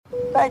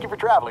Thank you for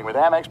traveling with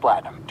Amex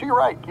Platinum. To your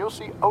right, you'll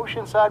see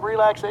oceanside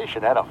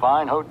relaxation at a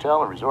fine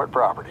hotel and resort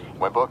property.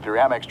 When booked through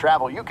Amex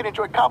Travel, you can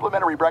enjoy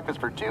complimentary breakfast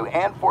for 2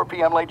 and 4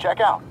 p.m. late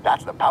checkout.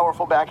 That's the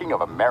powerful backing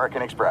of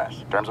American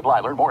Express. Terms apply.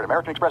 Learn more at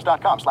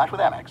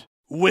americanexpress.com/withAmex.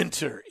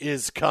 Winter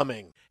is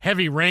coming.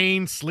 Heavy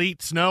rain,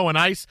 sleet, snow, and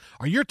ice.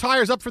 Are your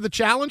tires up for the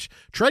challenge?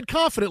 Tread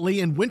confidently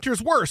in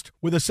winter's worst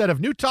with a set of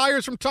new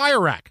tires from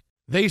Tire Rack.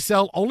 They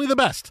sell only the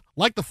best,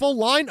 like the full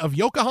line of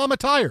Yokohama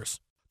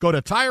tires. Go to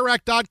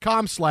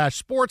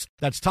TireRack.com/sports.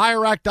 That's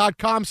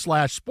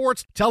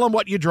TireRack.com/sports. Tell them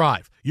what you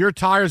drive. Your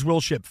tires will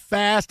ship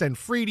fast and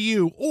free to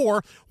you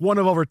or one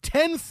of over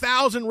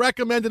 10,000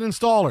 recommended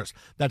installers.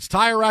 That's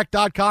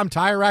TireRack.com,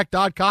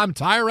 TireRack.com,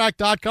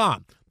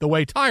 TireRack.com. The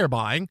way tire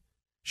buying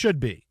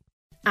should be.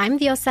 I'm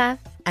Diosa.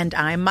 And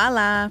I'm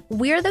Mala.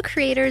 We're the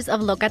creators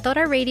of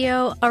Locatora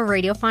Radio, a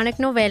radiophonic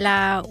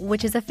novela,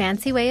 which is a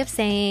fancy way of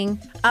saying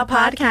a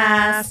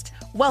podcast.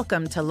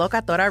 Welcome to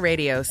Locatora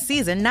Radio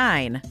Season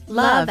 9.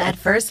 Love at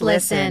First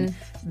Listen.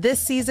 This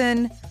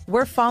season,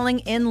 we're falling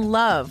in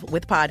love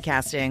with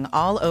podcasting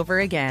all over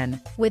again.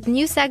 With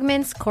new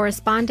segments,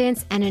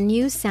 correspondence, and a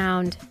new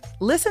sound.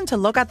 Listen to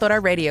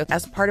Locatora Radio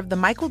as part of the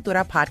My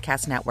Cultura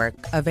Podcast Network.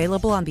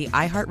 Available on the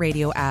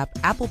iHeartRadio app,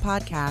 Apple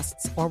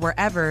Podcasts, or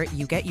wherever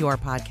you get your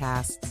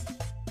podcasts.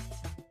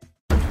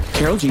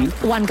 Carol G.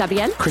 Juan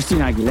Gabriel.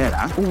 Christina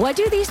Aguilera. What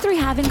do these three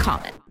have in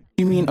common?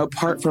 You mean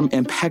apart from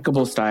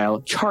impeccable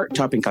style,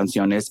 chart-topping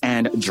canciones,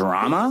 and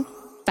drama?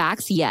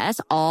 Facts,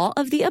 yes, all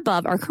of the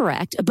above are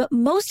correct, but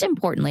most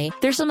importantly,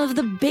 they're some of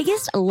the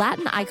biggest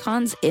Latin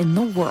icons in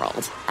the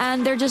world.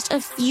 And they're just a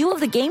few of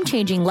the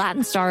game-changing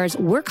Latin stars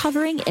we're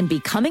covering in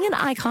Becoming an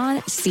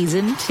Icon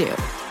Season 2.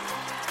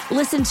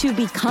 Listen to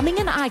Becoming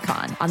an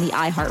Icon on the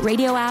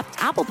iHeartRadio app,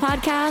 Apple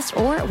Podcasts,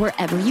 or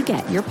wherever you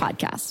get your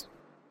podcasts.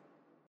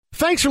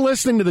 Thanks for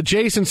listening to the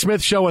Jason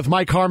Smith Show with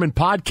Mike Harmon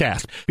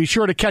podcast. Be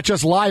sure to catch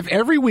us live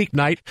every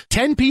weeknight,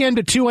 10 p.m.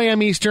 to 2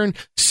 a.m. Eastern,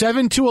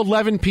 7 to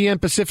 11 p.m.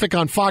 Pacific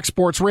on Fox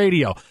Sports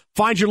Radio.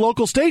 Find your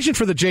local station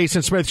for the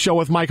Jason Smith Show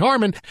with Mike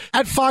Harmon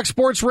at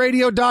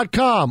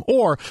foxsportsradio.com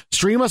or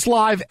stream us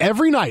live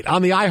every night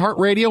on the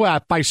iHeartRadio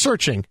app by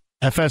searching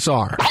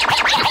FSR. Now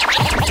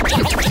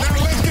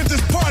let's get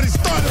this party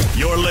started.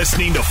 You're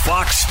listening to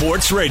Fox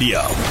Sports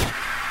Radio.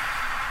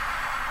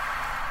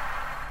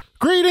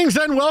 Greetings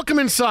and welcome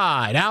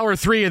inside Hour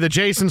 3 of the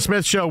Jason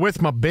Smith Show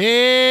with my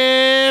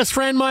best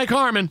friend Mike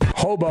Harmon.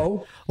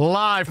 Hobo.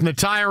 Live from the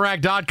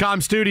TireRack.com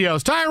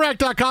studios.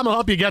 TireRack.com will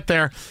help you get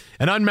there.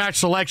 An unmatched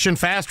selection,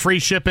 fast, free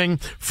shipping,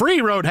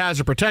 free road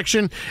hazard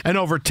protection, and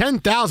over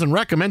 10,000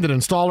 recommended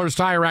installers.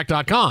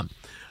 TireRack.com.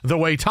 The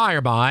way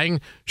tire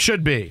buying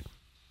should be.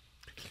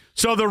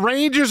 So the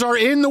Rangers are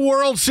in the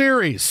World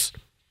Series.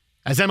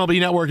 As MLB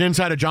Network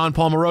insider John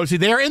Paul Morosi,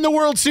 they are in the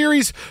World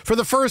Series for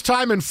the first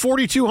time in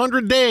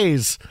 4,200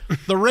 days.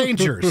 The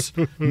Rangers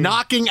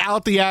knocking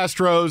out the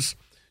Astros,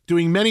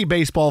 doing many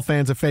baseball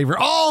fans a favor.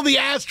 Oh, the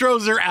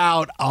Astros are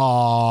out.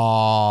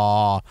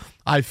 Aww.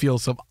 I feel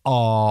some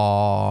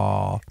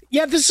aww.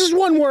 Yeah, this is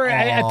one where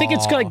I think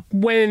it's like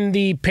when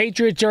the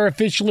Patriots are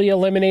officially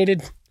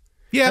eliminated.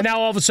 Yeah. And now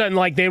all of a sudden,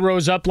 like, they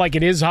rose up like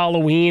it is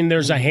Halloween.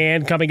 There's a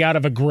hand coming out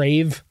of a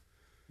grave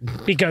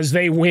because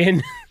they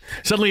win.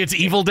 Suddenly it's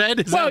Evil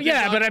Dead? Well,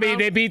 yeah, but I mean,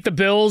 they beat the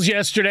Bills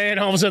yesterday, and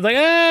all of a sudden,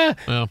 like,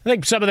 well. I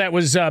think some of that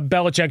was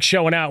Belichick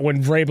showing out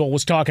when Vrabel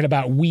was talking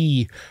about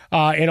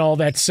and all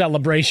that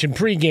celebration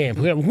pregame.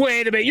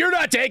 Wait a minute, you're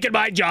not taking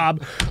my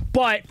job.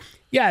 But,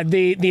 yeah,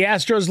 the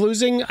Astros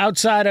losing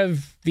outside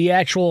of the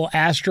actual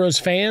Astros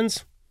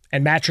fans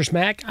and Mattress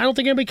Mac, I don't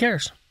think anybody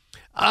cares.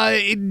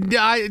 I don't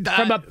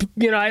think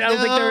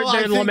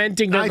they're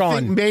lamenting they're gone. I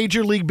think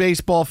Major League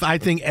Baseball, I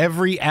think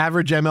every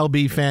average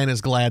MLB fan is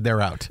glad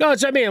they're out. No,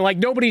 it's, I mean, like,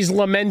 nobody's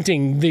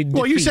lamenting the defeat.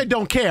 Well, you said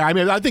don't care. I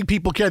mean, I think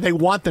people care. They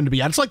want them to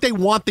be out. It's like they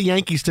want the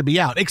Yankees to be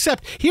out.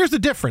 Except, here's the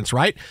difference,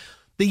 right?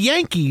 The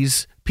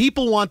Yankees,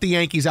 people want the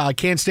Yankees out. I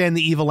can't stand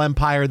the evil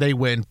empire. They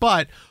win.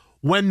 But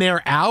when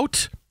they're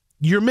out,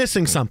 you're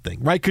missing something,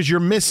 right? Because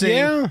you're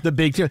missing the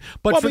big team.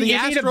 But for the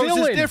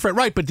Astros, it's different,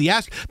 right? But the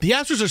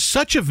Astros are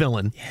such a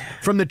villain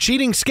from the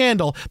cheating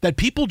scandal that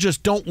people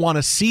just don't want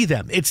to see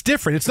them. It's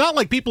different. It's not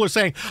like people are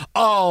saying,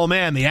 "Oh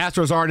man, the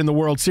Astros aren't in the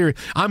World Series.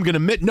 I'm going to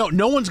miss."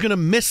 No one's going to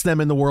miss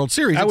them in the World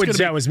Series. I would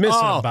say I was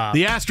missing them, Bob.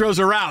 The Astros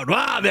are out.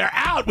 Wow, they're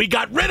out. We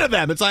got rid of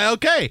them. It's like,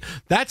 okay,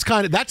 that's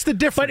the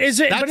difference.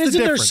 But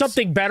isn't there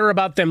something better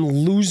about them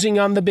losing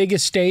on the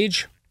biggest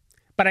stage?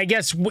 But I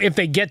guess if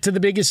they get to the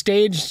biggest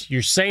stage,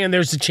 you're saying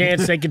there's a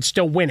chance they could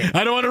still win it.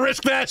 I don't want to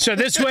risk that. So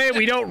this way,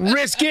 we don't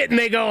risk it and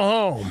they go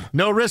home.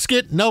 No risk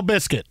it, no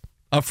biscuit.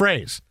 A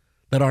phrase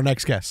that our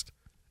next guest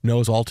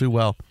knows all too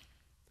well.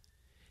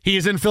 He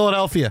is in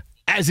Philadelphia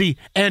as he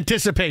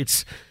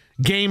anticipates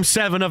Game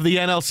 7 of the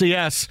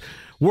NLCS,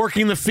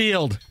 working the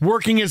field,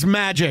 working his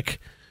magic,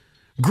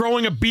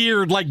 growing a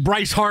beard like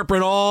Bryce Harper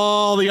and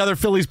all the other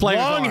Phillies players.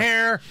 Long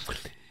hair.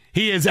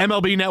 He is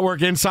MLB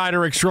Network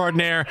insider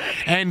extraordinaire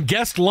and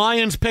guest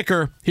Lions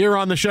picker here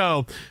on the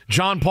show,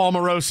 John Paul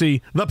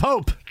Morosi, the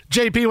Pope,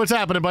 JP, what's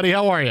happening, buddy?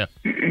 How are you?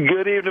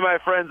 Good evening, my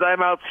friends.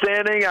 I'm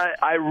outstanding.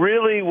 I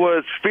really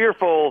was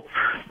fearful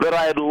that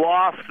I had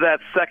lost that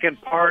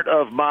second part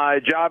of my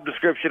job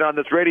description on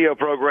this radio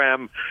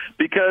program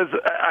because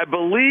I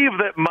believe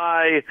that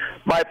my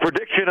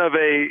prediction of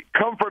a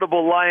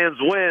comfortable Lions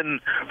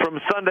win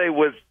from Sunday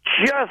was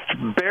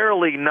just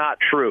barely not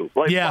true.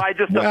 By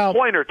just a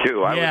point or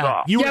two, I was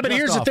off. But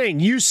here's the thing.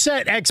 You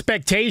set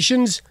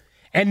expectations,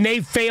 and they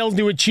failed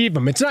to achieve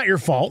them. It's not your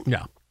fault.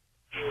 No.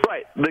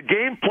 Right. The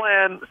game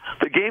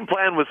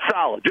plan was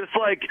solid. Just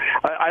like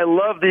I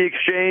love the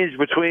exchange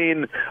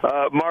between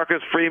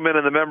Marcus Freeman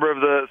and the member of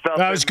the South.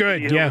 That was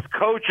good. Who was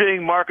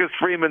coaching Marcus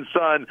Freeman's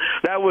son.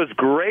 That was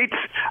great.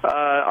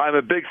 I'm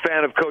a big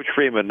fan of Coach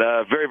Freeman.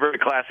 Very, very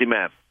classy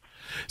man.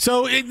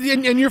 So,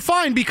 and you're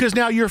fine because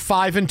now you're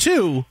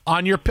 5-2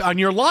 on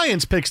your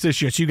Lions picks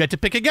this year. So you get to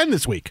pick again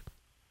this week.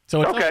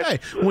 So it's okay.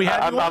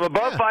 I'm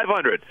above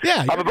 500.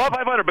 Yeah, I'm above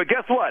 500. But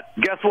guess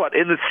what?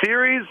 In the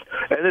series,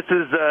 and this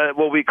is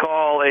what we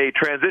call a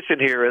transition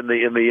here in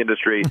the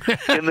industry.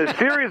 In the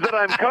series that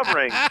I'm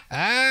covering,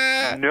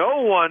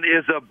 no one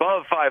is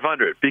above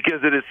 500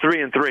 because it is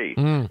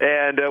 3-3,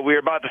 and we're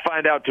about to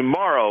find out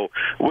tomorrow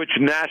which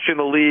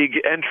National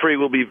League entry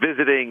will be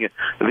visiting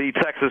the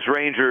Texas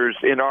Rangers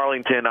in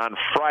Arlington on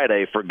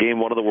Friday for Game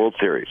 1 of the World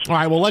Series. All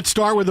right. Well, let's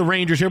start with the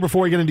Rangers here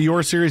before we get into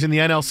your series in the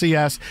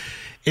NLCS.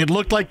 It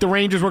looked like the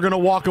Rangers were going to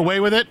walk away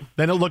with it.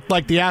 Then it looked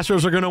like the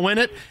Astros are going to win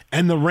it.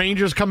 And the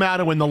Rangers come out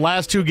and win the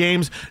last two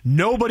games.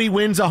 Nobody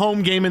wins a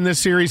home game in this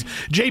series.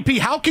 JP,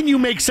 how can you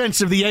make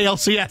sense of the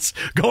ALCS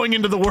going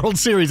into the World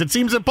Series? It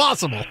seems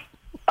impossible.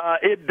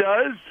 It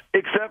does,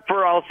 except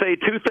for I'll say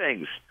two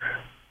things.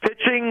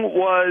 Pitching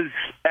was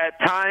at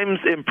times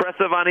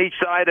impressive on each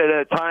side, and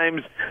at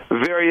times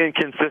very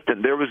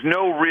inconsistent. There was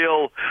no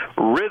real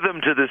rhythm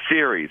to the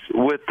series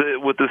with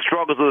the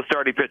struggles of the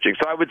starting pitching.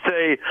 So I would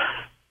say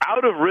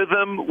out of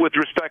rhythm with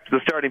respect to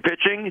the starting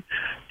pitching,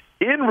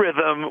 in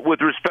rhythm with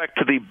respect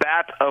to the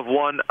bat of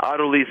one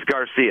Adolis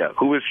Garcia,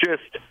 who was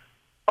just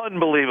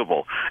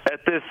unbelievable at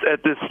this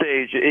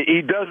stage.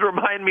 He does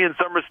remind me in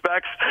some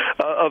respects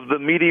of the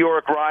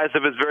meteoric rise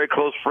of his very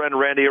close friend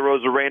Randy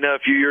Arozarena a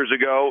few years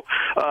ago,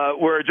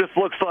 where it just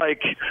looks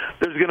like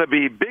there's going to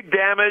be big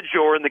damage,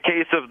 or in the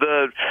case of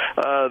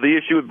the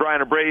issue with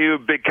Brian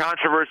Abreu, big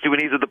controversy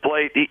when he's at the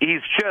plate.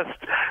 He's just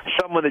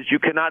someone that you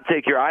cannot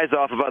take your eyes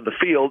off of on the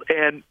field.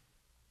 And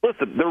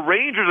listen, the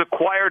Rangers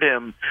acquired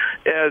him,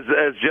 as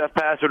Jeff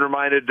Passan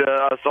reminded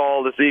us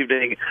all this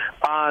evening.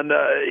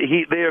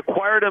 They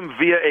acquired him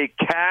via a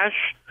cash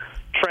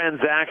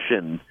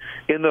transaction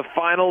in the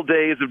final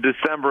days of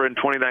December in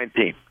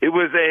 2019. It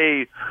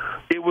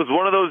was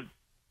one of those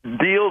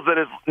deals that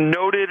is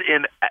noted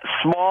in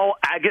small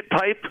agate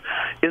type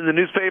in the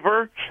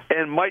newspaper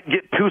and might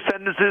get two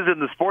sentences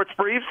in the sports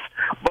briefs,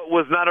 but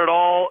was not at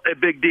all a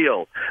big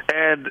deal.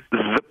 And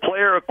the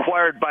player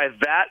acquired by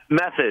that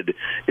method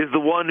is the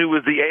one who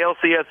was the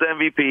ALCS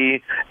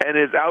MVP and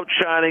is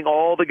outshining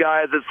all the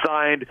guys that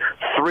signed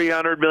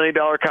 $300 million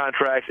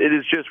contracts. It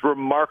is just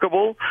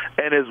remarkable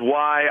and is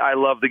why I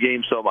love the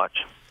game so much.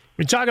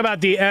 We talk about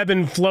the ebb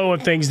and flow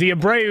of things. The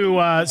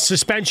Abreu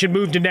suspension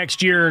moved to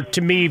next year, to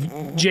me,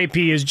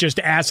 JP, is just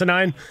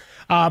asinine.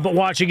 But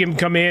watching him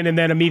come in and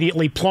then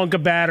immediately plunk a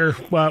batter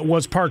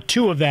was part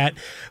two of that.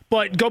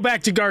 But go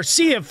back to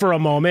Garcia for a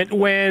moment.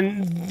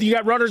 When you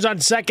got runners on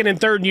second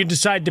and third and you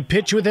decide to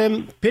pitch to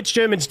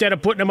him instead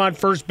of putting him on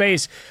first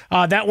base,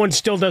 that one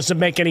still doesn't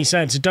make any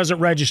sense. It doesn't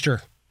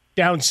register.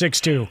 Down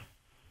 6-2.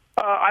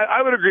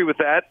 I would agree with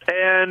that,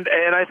 and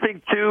I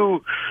think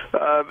too,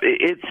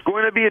 it's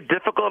going to be a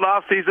difficult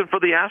offseason for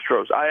the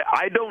Astros.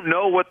 I don't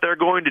know what they're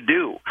going to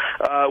do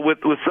with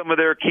some of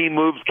their key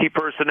moves, key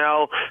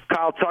personnel.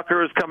 Kyle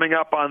Tucker is coming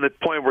up on the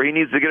point where he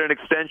needs to get an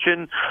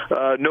extension.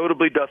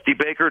 Notably, Dusty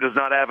Baker does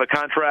not have a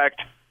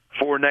contract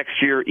for next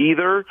year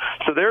either.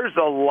 So there's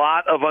a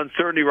lot of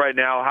uncertainty right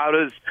now. How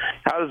does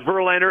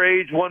Verlander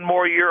age one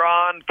more year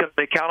on? Can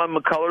they count on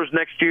McCullers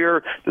next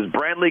year? Does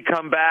Brantley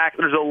come back?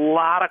 There's a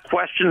lot of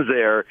questions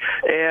there,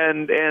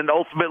 and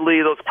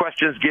ultimately those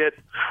questions get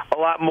a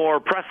lot more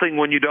pressing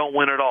when you don't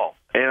win at all.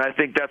 And I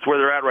think that's where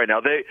they're at right now.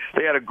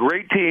 They had a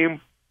great team.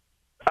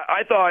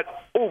 I thought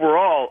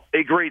overall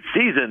a great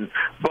season,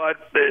 but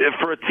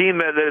for a team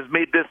that has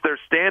made this their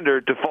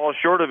standard, to fall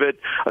short of it,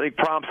 I think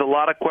prompts a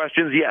lot of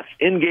questions. Yes,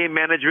 in-game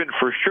management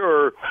for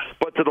sure,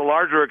 but to the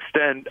larger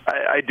extent,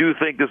 I do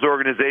think this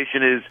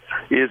organization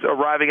is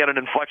arriving at an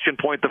inflection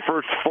point, the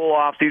first full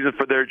off season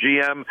for their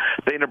GM,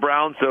 Dana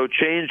Brown, so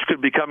change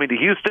could be coming to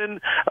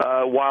Houston,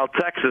 while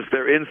Texas,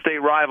 their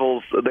in-state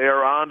rivals, they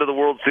are on to the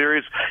World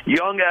Series.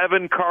 Young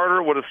Evan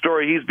Carter, what a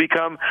story he's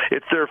become.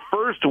 It's their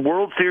first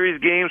World Series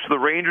games for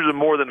the Rangers exposure to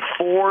more than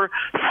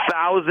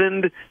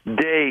 4,000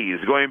 days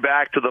going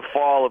back to the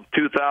fall of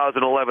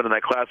 2011 in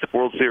that Classic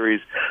World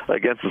Series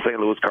against the St.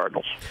 Louis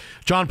Cardinals.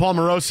 John Paul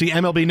Morosi,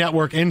 MLB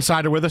Network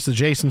insider with us, the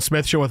Jason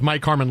Smith Show with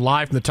Mike Harmon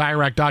live from the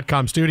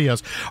TireRack.com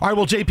studios. All right,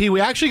 well, JP,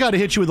 we actually got to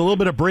hit you with a little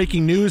bit of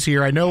breaking news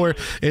here. I know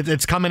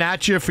it's coming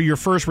at you for your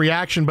first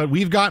reaction, but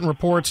we've gotten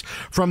reports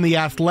from The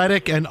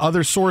Athletic and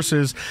other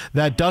sources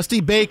that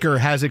Dusty Baker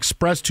has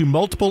expressed to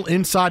multiple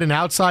inside and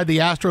outside the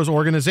Astros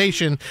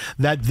organization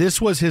that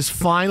this was his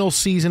final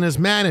season as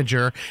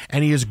manager,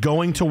 and he is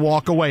going to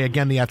walk away.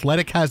 Again, The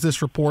Athletic has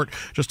this report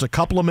just a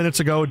couple of minutes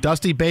ago.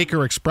 Dusty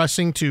Baker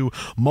expressing to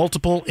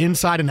multiple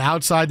inside and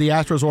outside the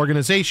Astros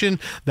organization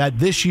that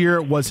this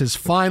year was his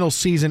final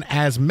season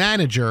as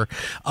manager.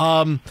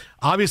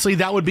 Obviously,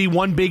 that would be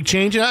one big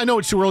change. And I know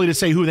it's too early to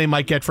say who they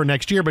might get for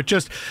next year, but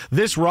just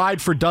this ride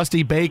for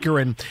Dusty Baker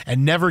and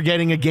never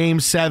getting a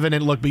Game 7,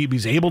 and look,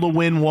 he's able to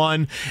win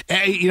one.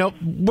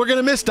 We're going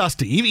to miss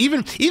Dusty.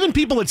 Even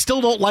people that still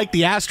don't like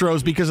the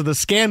Astros because of the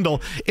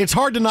scandal, it's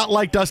hard to not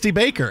like Dusty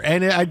Baker.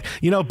 And,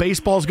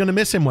 baseball's going to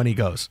miss him when he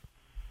goes.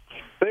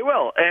 They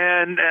will.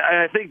 And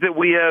I think that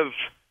we have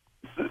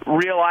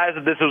realized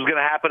that this was going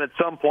to happen at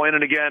some point.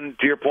 And again,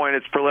 to your point,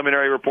 it's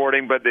preliminary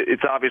reporting, but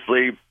it's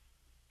obviously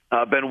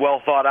been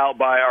well thought out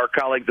by our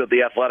colleagues at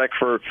The Athletic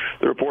for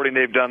the reporting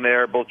they've done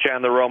there, both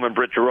Chandler Rome and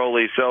Britt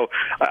Giroli. So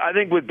I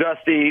think with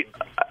Dusty,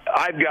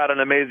 I've got an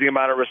amazing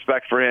amount of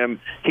respect for him.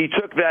 He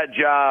took that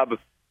job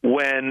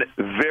when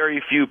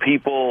very few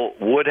people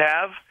would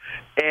have.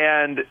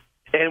 And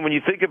when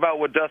you think about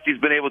what Dusty's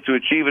been able to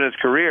achieve in his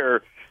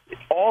career,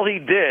 all he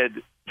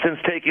did since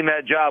taking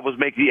that job was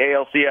make the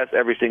ALCS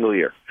every single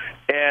year.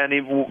 And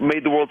he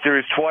made the World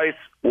Series twice,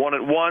 won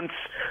it once,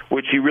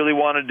 which he really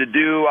wanted to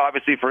do,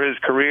 obviously, for his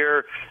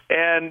career.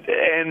 And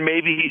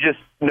maybe he just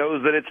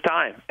knows that it's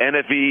time. And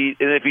if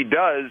he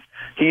does,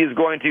 he is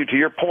going to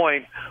your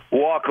point,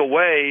 walk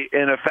away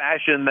in a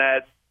fashion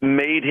that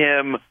made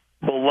him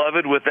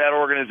beloved with that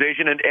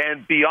organization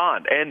and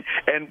beyond. And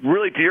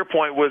really, to your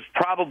point, was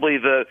probably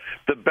the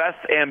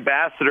best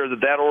ambassador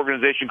that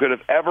organization could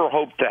have ever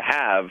hoped to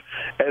have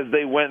as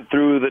they went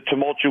through the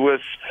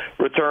tumultuous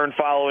return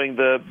following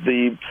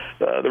the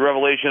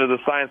revelation of the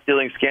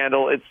sign-stealing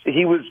scandal.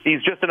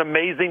 He's just an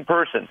amazing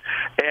person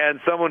and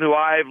someone who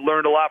I've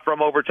learned a lot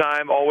from over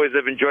time. Always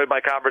have enjoyed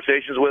my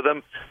conversations with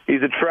him.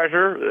 He's a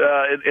treasure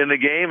in the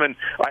game, and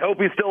I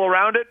hope he's still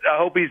around it. I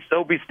hope he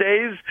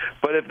stays.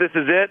 But if this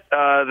is it,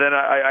 then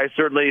I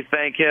certainly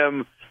thank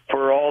him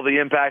for all the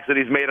impacts that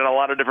he's made on a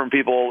lot of different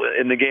people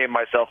in the game,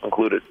 myself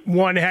included.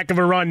 One heck of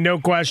a run, no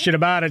question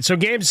about it. So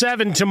Game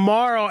 7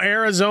 tomorrow,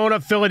 Arizona,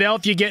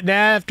 Philadelphia getting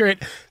after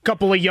it. A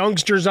couple of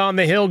youngsters on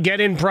the hill,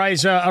 get-in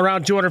price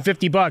around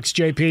 $250,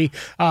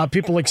 JP.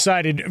 People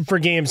excited for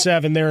Game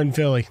 7 there in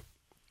Philly.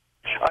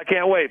 I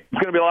can't wait. It's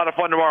going to be a lot of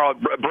fun tomorrow.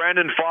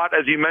 Brandon Pfaadt,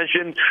 as you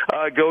mentioned,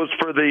 goes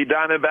for the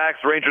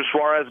Diamondbacks. Ranger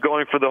Suarez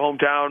going for the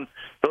hometown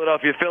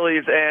Philadelphia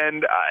Phillies.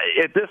 And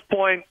at this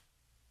point,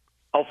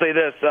 I'll say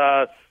this.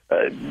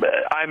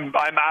 I'm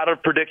out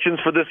of predictions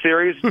for this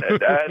series.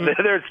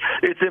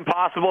 It's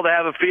impossible to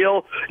have a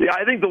feel.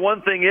 I think the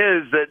one thing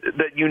is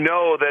that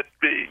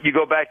you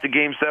go back to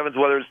Game 7s,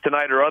 whether it's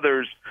tonight or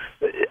others.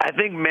 I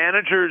think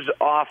managers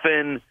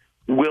often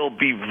will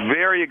be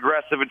very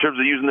aggressive in terms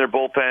of using their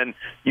bullpen.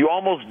 You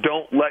almost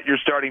don't let your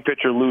starting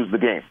pitcher lose the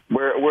game.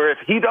 Where if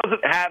he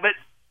doesn't have it,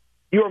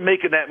 you are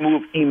making that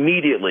move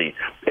immediately.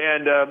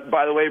 And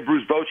by the way,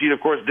 Bruce Bochy, of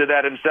course, did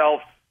that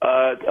himself.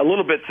 A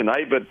little bit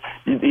tonight, but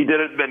he did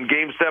it in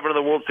Game 7 of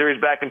the World Series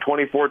back in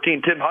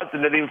 2014. Tim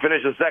Hudson didn't even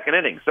finish the second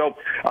inning. So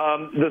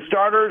the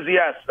starters,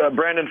 yes,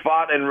 Brandon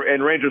Pfaadt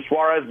and Ranger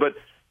Suarez, but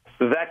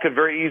that could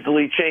very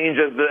easily change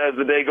as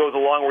the day goes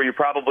along, where you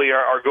probably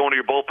are going to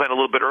your bullpen a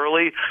little bit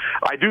early.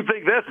 I do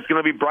think it's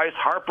going to be Bryce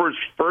Harper's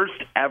first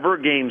ever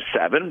Game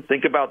 7.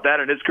 Think about that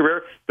in his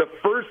career. The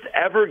first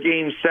ever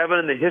Game 7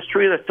 in the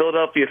history of the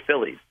Philadelphia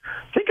Phillies.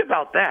 Think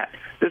about that.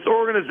 This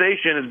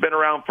organization has been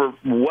around for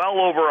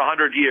well over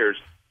 100 years.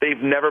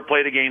 They've never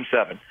played a Game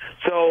 7.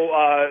 So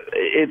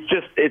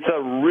it's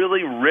a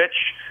really rich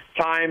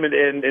time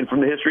and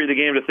from the history of the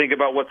game to think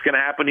about what's going to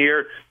happen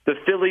here. The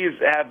Phillies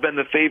have been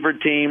the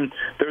favored team.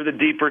 They're the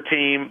deeper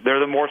team.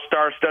 They're the more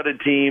star-studded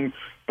team,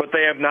 but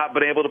they have not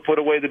been able to put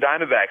away the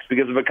Diamondbacks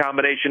because of a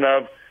combination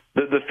of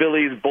the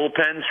Phillies'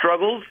 bullpen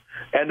struggles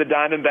and the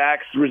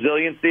Diamondbacks'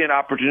 resiliency and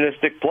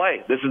opportunistic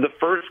play. This is the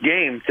first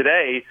game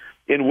today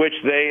in which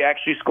they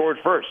actually scored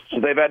first.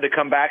 So they've had to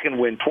come back and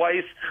win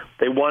twice.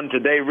 They won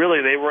today. Really,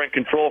 they were in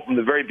control from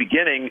the very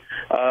beginning.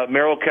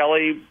 Merrill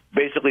Kelly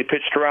basically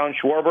pitched around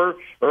Schwarber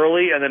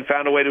early and then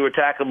found a way to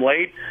attack him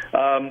late.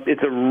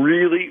 It's a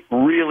really,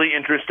 really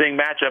interesting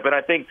matchup. And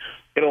I think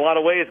in a lot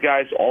of ways,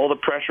 guys, all the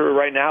pressure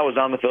right now is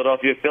on the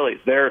Philadelphia Phillies.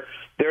 They're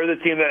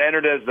the team that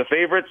entered as the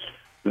favorites.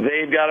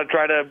 They've got to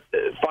try to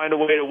find a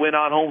way to win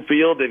on home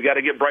field. They've got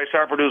to get Bryce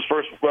Harper to his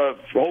first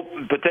hope,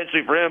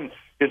 potentially for him,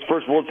 his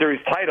first World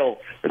Series title.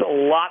 There's a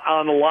lot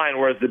on the line,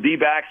 whereas the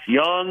D-backs,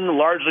 young,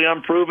 largely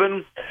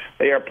unproven,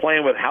 they are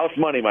playing with house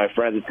money, my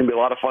friends. It's going to be a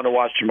lot of fun to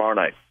watch tomorrow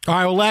night. All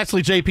right, well,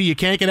 lastly, JP, you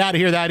can't get out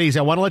of here that easy.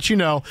 I want to let you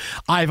know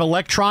I've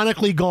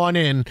electronically gone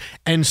in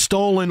and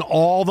stolen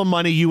all the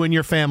money you and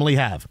your family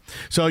have.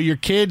 So your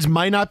kids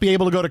might not be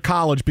able to go to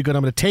college because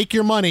I'm going to take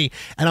your money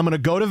and I'm going to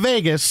go to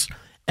Vegas.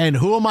 And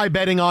who am I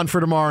betting on for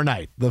tomorrow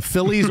night? The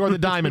Phillies or the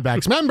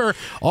Diamondbacks? Remember,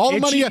 all the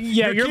money.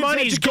 Your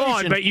money's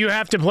gone, but you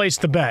have to place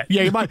the bet.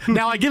 Yeah,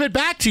 now I give it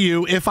back to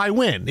you if I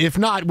win. If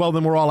not, well,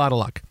 then we're all out of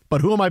luck.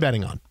 But who am I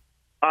betting on?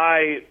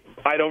 I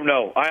don't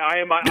know.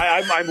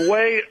 I'm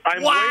way.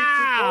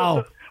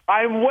 Wow.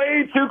 I'm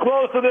way too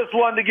close to this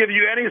one to give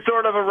you any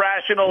sort of a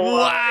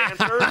rational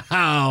answer.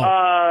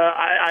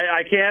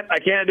 I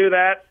can't do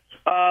that.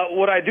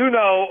 What I do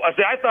know, I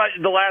thought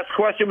the last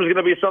question was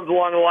going to be something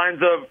along the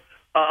lines of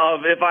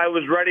if I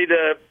was ready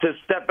to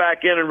step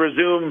back in and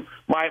resume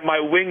my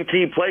wing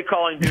team play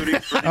calling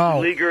duties for the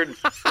beleaguered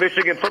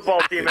Michigan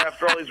football team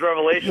after all these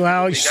revelations.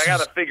 Well, I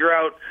got to figure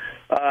out.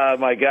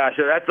 My gosh,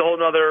 that's a whole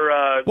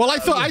nother. Well,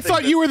 I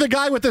thought you were the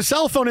guy with the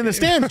cell phone in the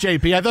stands,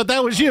 JP. I thought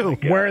that was you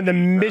wearing the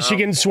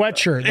Michigan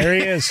sweatshirt. There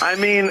he is. I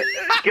mean,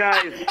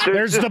 guys,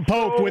 there's the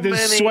Pope with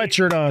his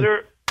sweatshirt on.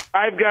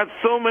 I've got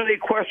so many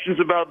questions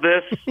about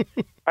this.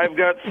 I've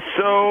got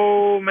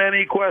so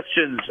many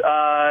questions.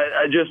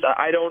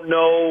 I don't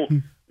know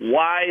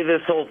why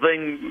this whole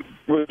thing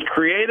was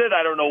created.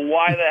 I don't know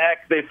why the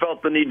heck they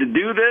felt the need to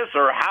do this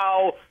or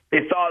how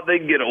they thought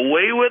they'd get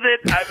away with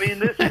it. I mean,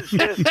 this is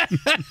just,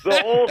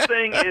 the whole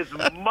thing is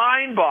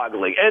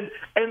mind-boggling.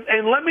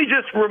 And let me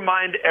just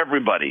remind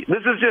everybody,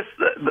 this is just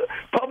the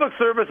public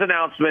service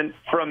announcement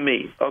from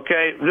me,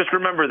 okay? Just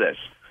remember this.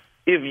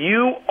 If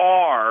you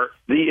are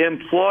the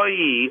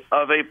employee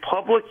of a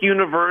public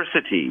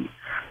university,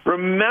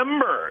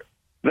 remember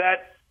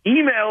that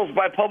emails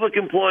by public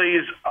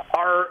employees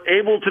are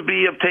able to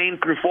be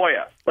obtained through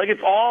FOIA. Like,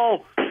 it's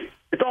all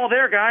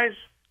there, guys.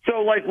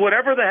 So, like,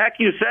 whatever the heck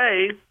you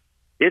say,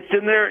 it's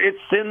in there. It's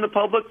in the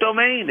public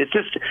domain. It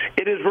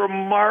is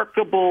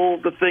remarkable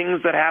the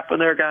things that happen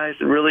there, guys.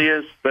 It really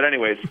is. But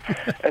anyways,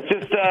 it's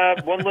just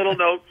one little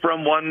note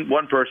from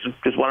one person.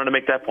 Just wanted to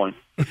make that point.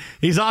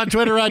 He's on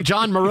Twitter at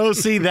John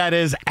Morosi. That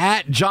is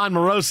at John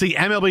Morosi,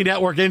 MLB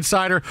Network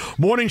insider,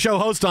 morning show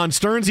host on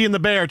Stearnsy and the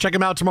Bear. Check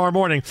him out tomorrow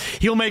morning.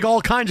 He'll make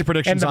all kinds of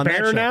predictions on that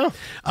show. And the Bear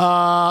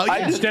now?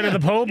 Instead of the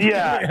Pope?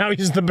 Yeah. Now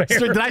he's the Bear.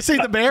 Did I say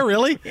the Bear,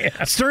 really? Yeah.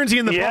 Stearnsy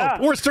and the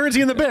Pope. Or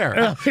Stearnsy and the Bear.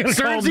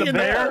 Stearnsy and the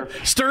Bear.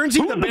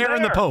 Stearnsy, the Bear,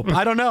 and the Pope.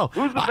 I don't know.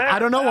 Who's the Bear? I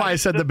don't know why I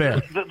said the Bear.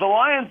 The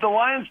Lions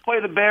play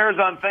the Bears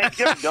on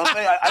Thanksgiving, don't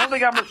they? I don't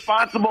think I'm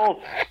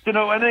responsible to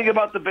know anything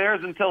about the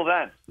Bears until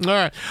then. All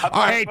right.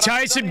 Hey,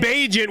 Tyson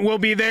Bagent will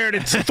be there to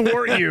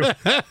thwart you. All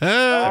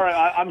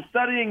right. I'm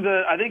studying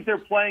I think they're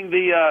playing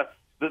the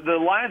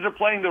Lions are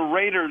playing the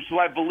Raiders, who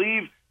I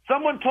believe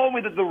someone told me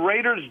that the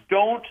Raiders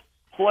don't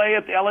play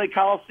at the LA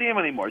Coliseum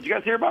anymore. Did you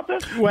guys hear about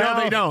this? Well,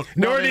 no, they don't.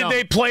 Nor did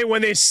they play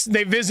when they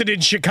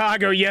visited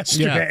Chicago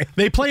yesterday. Yeah.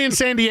 They play in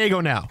San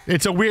Diego now.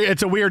 It's a weird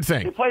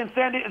thing. They play in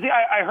San Diego.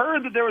 I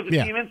heard that there was a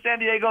team in San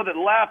Diego that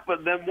left,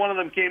 but then one of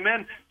them came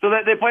in, so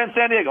they play in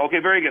San Diego. Okay,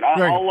 very good.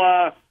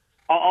 I'll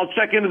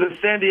check into the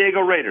San Diego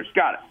Raiders.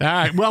 Got it. All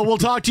right. Well, we'll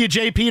talk to you,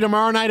 JP,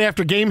 tomorrow night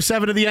after Game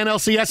 7 of the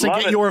NLCS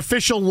and get your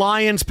official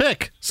Lions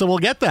pick. So we'll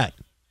get that.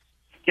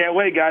 Can't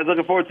wait, guys.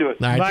 Looking forward to it.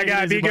 All right, bye,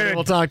 guys. Be good.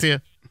 We'll talk to you.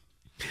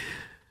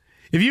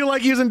 If you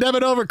like using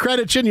debit over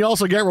credit, shouldn't you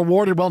also get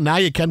rewarded? Well, now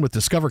you can with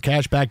Discover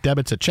Cashback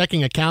Debit's a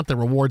checking account that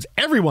rewards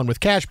everyone with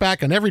cash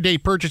back on everyday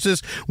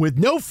purchases with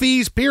no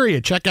fees,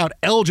 period. Check out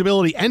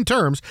eligibility and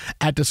terms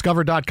at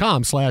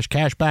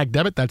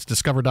discover.com/cashbackdebit. That's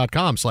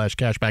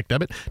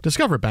discover.com/cashbackdebit.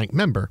 Discover Bank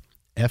member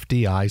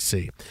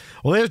FDIC.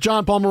 Well, there's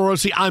John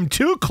Morosi. I'm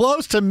too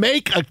close to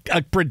make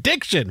a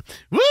prediction.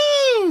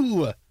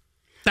 Woo!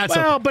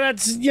 But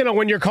that's,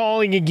 when you're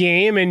calling a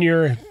game and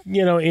you're,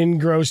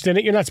 engrossed in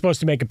it, you're not supposed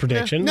to make a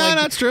prediction. No,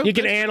 that's true. You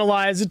can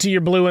analyze it till you're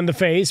blue in the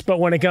face, but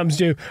when it comes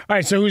to, all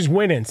right, so who's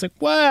winning? It's like,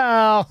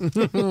 well.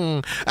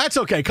 That's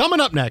okay. Coming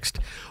up next,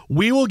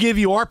 we will give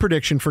you our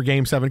prediction for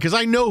Game 7, because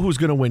I know who's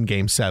going to win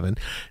Game 7.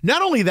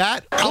 Not only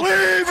that,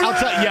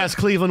 yes,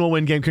 Cleveland will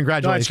win Game.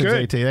 Congratulations,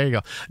 AT. There you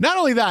go. Not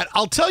only that,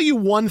 I'll tell you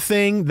one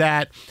thing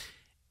that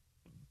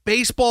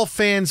baseball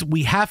fans,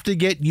 we have to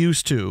get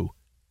used to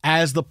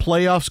as the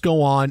playoffs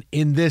go on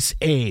in this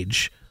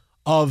age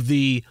of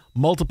the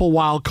multiple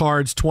wild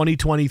cards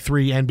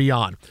 2023 and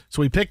beyond.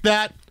 So we picked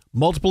that.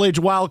 Multiple age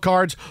wild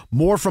cards.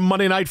 More from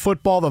Monday Night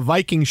Football. The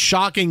Vikings'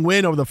 shocking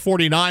win over the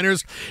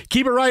 49ers.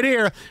 Keep it right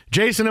here.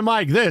 Jason and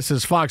Mike, this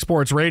is Fox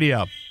Sports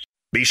Radio.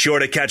 Be sure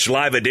to catch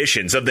live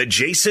editions of The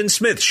Jason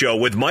Smith Show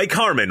with Mike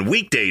Harmon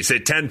weekdays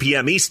at 10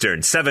 p.m.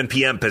 Eastern, 7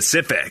 p.m.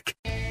 Pacific.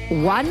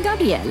 Juan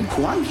Gabriel.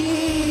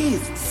 Juanquis.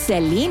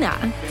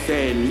 Selena.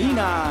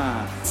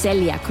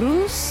 Celia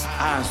Cruz.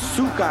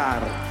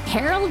 Azúcar.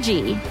 Harold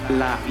G.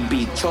 La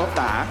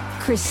Bichota.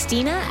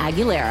 Christina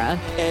Aguilera,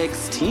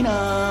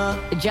 Ex-Tina.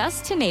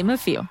 just to name a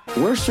few.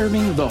 We're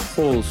serving the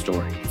whole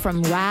story.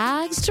 From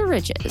rags to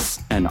riches.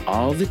 And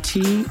all the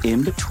tea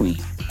in between.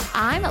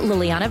 I'm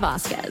Liliana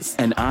Vasquez.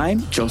 And I'm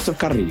Joseph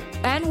Carrillo.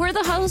 And we're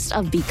the host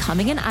of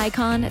Becoming an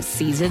Icon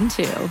Season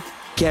 2.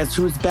 Guess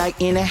who's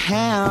back in the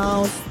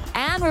house?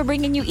 And we're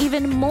bringing you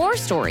even more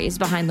stories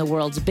behind the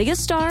world's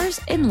biggest stars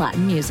in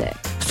Latin music.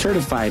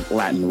 Certified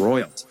Latin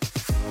royalty.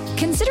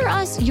 Consider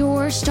us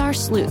your star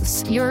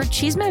sleuths, your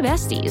chisme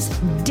besties,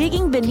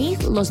 digging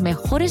beneath los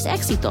mejores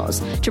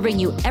éxitos to bring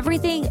you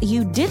everything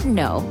you didn't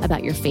know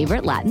about your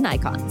favorite Latin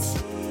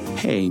icons.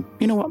 Hey,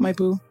 you know what, my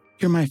boo?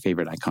 You're my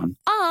favorite icon.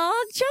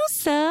 Aw,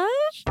 Joseph.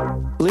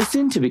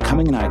 Listen to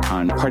Becoming an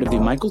Icon, part of the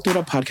Michael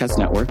Dura Podcast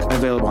Network,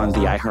 available on the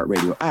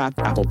iHeartRadio app,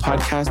 Apple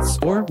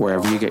Podcasts, or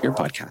wherever you get your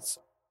podcasts.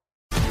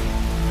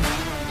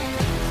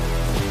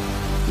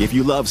 If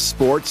you love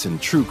sports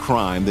and true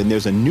crime, then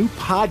there's a new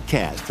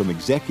podcast from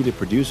executive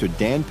producer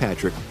Dan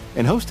Patrick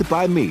and hosted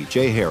by me,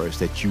 Jay Harris,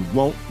 that you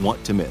won't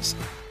want to miss.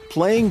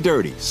 Playing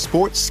Dirty: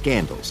 Sports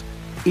Scandals.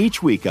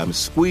 Each week, I'm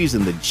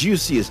squeezing the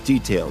juiciest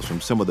details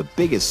from some of the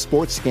biggest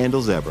sports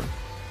scandals ever.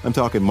 I'm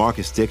talking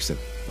Marcus Dixon,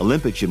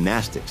 Olympic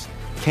gymnastics,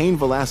 Cain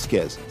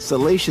Velasquez,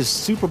 salacious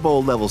Super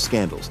Bowl-level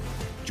scandals.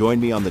 Join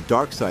me on the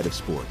dark side of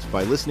sports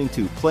by listening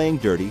to Playing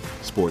Dirty: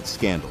 Sports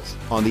Scandals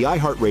on the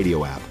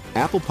iHeartRadio app,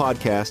 Apple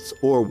Podcasts,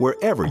 or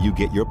wherever you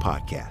get your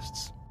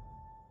podcasts.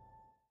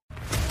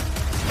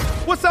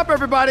 What's up,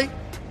 everybody?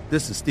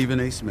 This is Stephen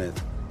A. Smith.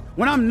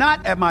 When I'm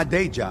not at my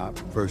day job,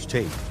 First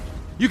Take,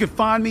 you can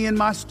find me in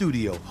my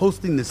studio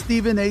hosting the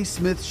Stephen A.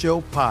 Smith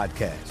Show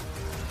podcast.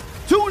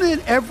 Tune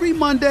in every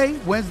Monday,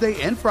 Wednesday,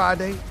 and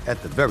Friday,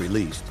 at the very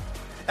least,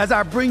 as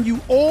I bring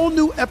you all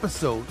new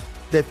episodes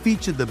that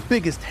feature the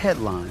biggest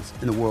headlines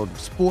in the world of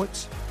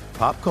sports,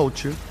 pop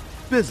culture,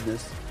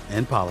 business,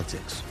 and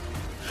politics.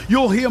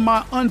 You'll hear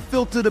my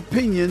unfiltered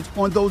opinions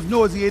on those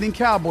nauseating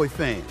Cowboy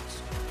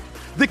fans,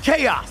 the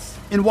chaos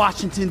in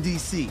Washington,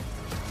 D.C.,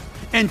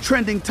 and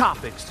trending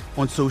topics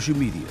on social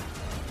media,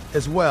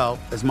 as well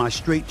as my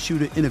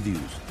straight-shooter interviews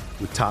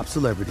with top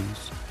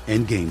celebrities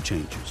and game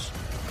changers.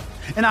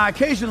 And I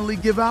occasionally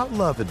give out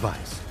love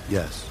advice.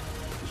 Yes,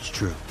 it's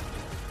true.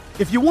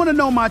 If you want to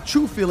know my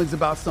true feelings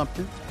about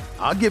something,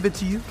 I'll give it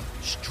to you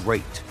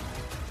straight.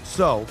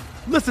 So,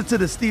 listen to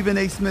the Stephen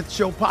A. Smith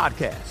Show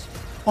podcast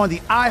on the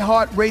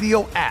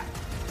iHeartRadio app,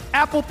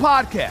 Apple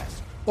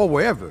Podcasts, or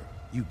wherever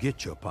you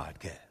get your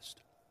podcast.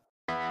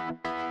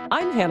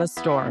 I'm Hannah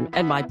Storm,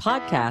 and my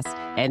podcast,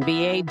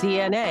 NBA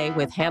DNA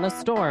with Hannah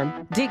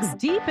Storm, digs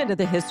deep into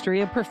the history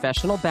of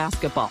professional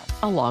basketball,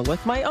 along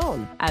with my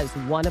own, as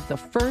one of the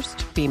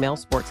first female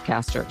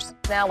sportscasters.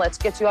 Now let's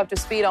get you up to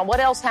speed on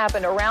what else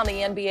happened around the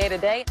NBA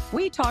today.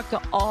 We talk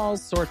to all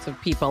sorts of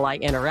people I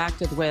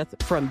interacted with,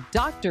 from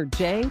Dr.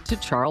 J to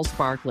Charles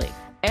Barkley,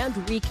 and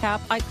recap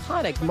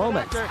iconic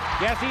moments.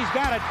 Yes, he's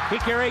got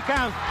it. Here he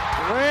comes.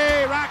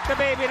 Way rock the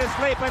baby to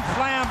sleep and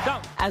slam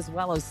dunk. As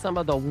well as some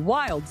of the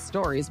wild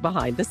stories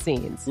behind the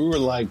scenes. We were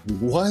like,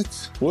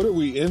 what? What are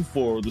we in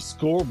for? The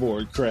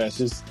scoreboard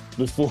crashes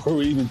before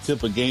we even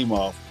tip a game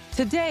off.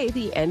 Today,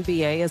 the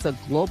NBA is a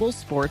global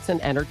sports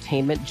and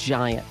entertainment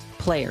giant.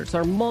 Players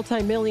are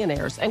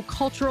multimillionaires and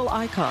cultural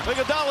icons.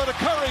 Iguodala to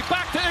Curry,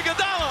 back to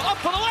Iguodala, up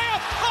for the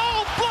layup.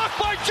 Oh, blocked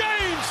by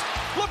James.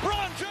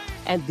 LeBron James.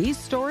 And these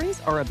stories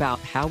are about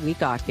how we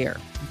got here,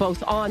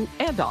 both on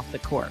and off the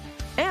court.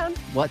 And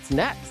what's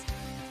next?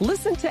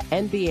 Listen to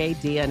NBA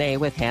DNA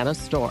with Hannah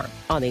Storm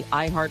on the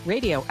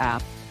iHeartRadio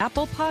app,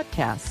 Apple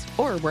Podcasts,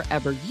 or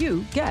wherever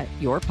you get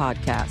your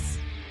podcasts.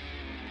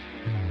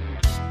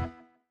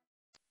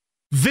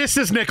 This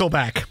is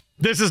Nickelback.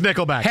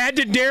 Had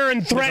to dare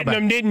and threaten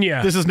him, didn't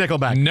you? This is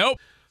Nickelback. Nope.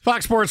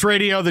 Fox Sports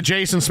Radio, The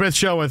Jason Smith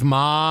Show with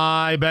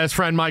my best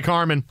friend, Mike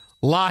Harmon.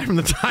 Live from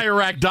the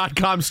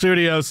TireRack.com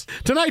studios.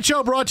 Tonight's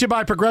show brought to you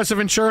by Progressive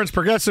Insurance.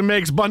 Progressive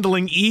makes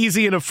bundling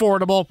easy and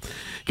affordable.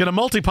 Get a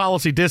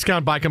multi-policy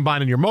discount by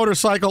combining your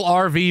motorcycle,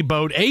 RV,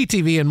 boat,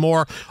 ATV, and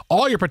more.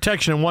 All your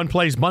protection in one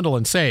place. Bundle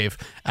and save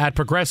at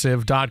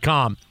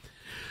Progressive.com.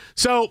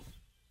 So,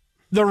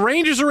 the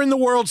Rangers are in the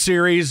World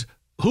Series.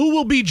 Who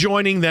will be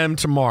joining them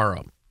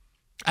tomorrow?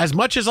 As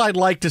much as I'd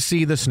like to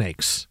see the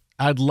Snakes,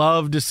 I'd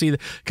love to see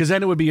because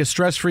then it would be a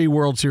stress-free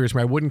World Series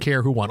where I wouldn't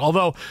care who won.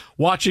 Although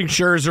watching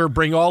Scherzer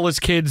bring all his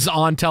kids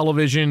on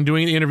television,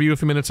 doing the interview a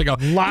few minutes ago,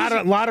 lot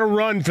of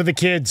run for the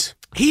kids.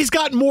 He's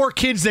got more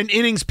kids than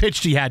innings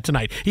pitched he had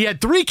tonight. He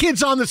had 3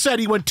 kids on the set.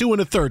 He went 2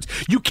 1/3.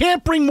 You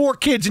can't bring more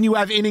kids than you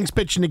have innings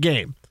pitched in a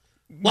game.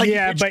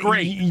 Yeah, but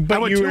great.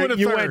 But you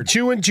went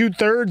 2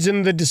 2/3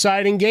 in the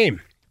deciding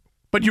game.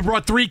 But you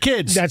brought 3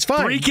 kids. That's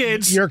fine. 3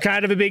 kids. You're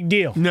kind of a big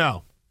deal.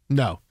 No.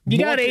 You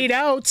got 8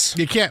 outs.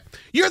 You can't.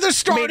 You're the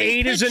starting pitcher.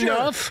 8 is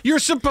enough. You're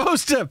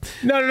supposed to.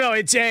 No.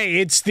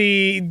 It's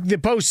the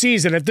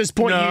postseason. At this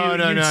point,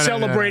 you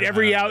celebrate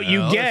every out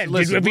you get.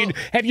 Listen,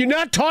 have you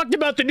not talked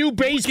about the new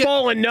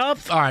baseball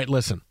enough? All right,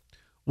 listen.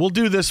 We'll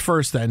do this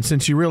first then,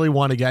 since you really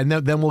want to get, and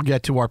then we'll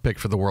get to our pick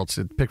for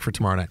the pick for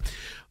tomorrow night.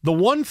 The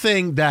one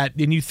thing that,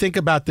 and you think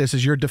about this,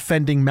 is you're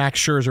defending Max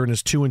Scherzer in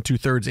his 2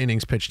 2/3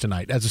 innings pitch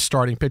tonight as a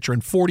starting pitcher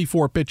in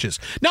 44 pitches.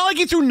 Not like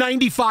he threw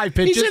 95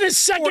 pitches. He's in his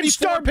second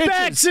start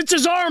back since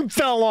his arm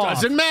fell off.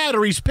 Doesn't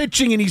matter. He's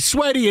pitching and he's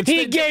sweaty.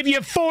 He gave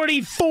you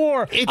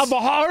 44 of the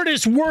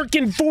hardest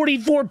working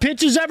 44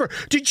 pitches ever.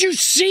 Did you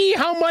see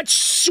how much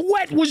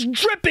sweat was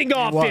dripping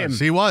off him?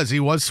 He was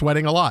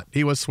sweating a lot.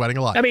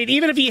 I mean,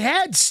 even if he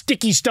had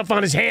sticky stuff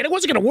on his hand, it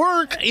wasn't going to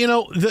work. You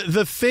know,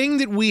 the thing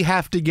that we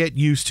have to get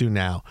used to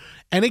now,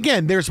 and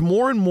again, there's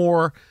more and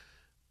more,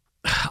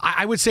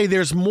 I would say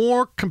there's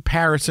more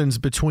comparisons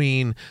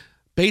between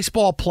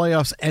baseball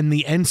playoffs and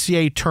the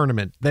NCAA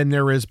tournament than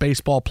there is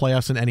baseball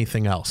playoffs and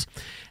anything else.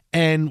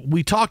 And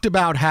we talked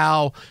about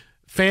how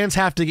fans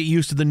have to get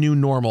used to the new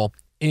normal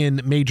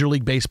in Major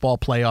League Baseball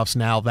playoffs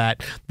now,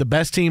 that the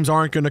best teams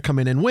aren't going to come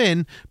in and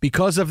win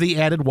because of the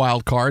added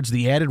wild cards,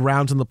 the added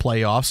rounds in the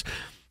playoffs.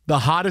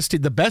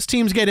 The best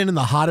teams get in and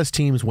the hottest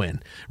teams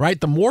win,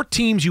 right? The more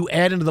teams you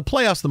add into the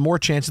playoffs, the more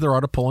chances there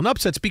are to pull in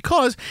upsets,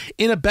 because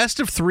in a best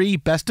of 3,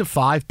 best of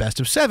 5,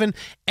 best of 7,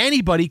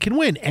 anybody can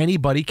win.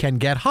 Anybody can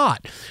get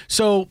hot.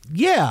 So,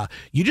 yeah,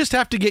 you just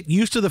have to get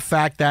used to the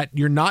fact that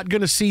you're not going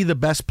to see the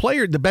best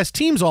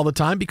teams all the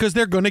time, because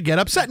they're going to get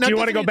upset. Now, do you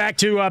want to go back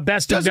to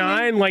best of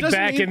 9, like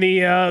back in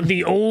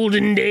the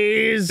olden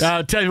days?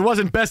 I'll tell you, if it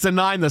wasn't best of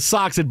 9, the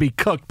Sox would be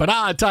cooked. But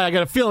I'll tell you, I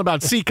got a feeling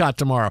about Seacott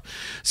tomorrow.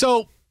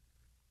 So,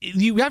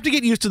 you have to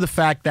get used to the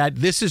fact that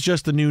this is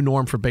just the new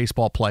norm for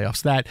baseball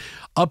playoffs, that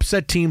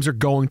upset teams are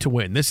going to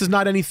win. This is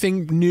not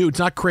anything new. It's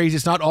not crazy.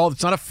 It's not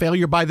a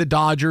failure by the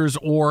Dodgers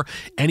or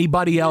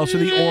anybody else or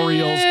the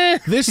Orioles.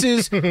 This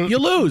is, you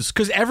lose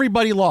because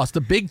everybody lost.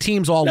 The big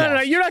teams all lost. No,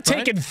 you're not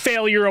taking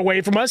failure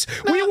away from us.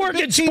 We work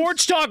in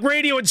sports talk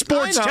radio and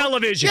sports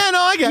television. Yeah,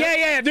 no, I get it.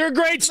 Yeah, they're a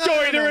great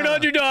story. They're an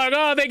underdog.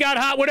 Oh, they got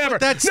hot, whatever.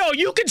 No,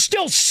 you can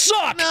still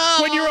suck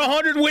when you're a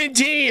 100-win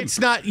team. It's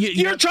not.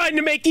 You're trying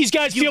to make these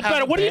guys feel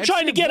better. What are you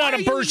trying to get out of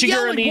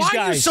Bershinger and these guys?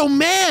 Why are you so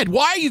mad?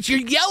 You're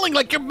yelling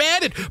like you're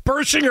mad at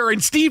Bershinger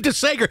and Steve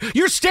DeSager?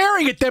 You're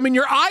staring at them and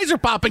your eyes are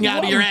popping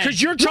out of your head.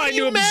 Because you're trying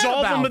to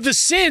absolve them of the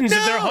sins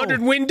of their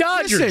 100-win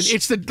Dodgers. Listen,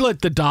 it's the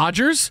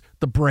Dodgers,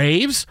 the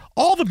Braves,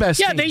 all the best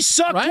teams. Yeah, they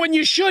suck when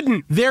you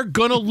shouldn't. They're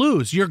going to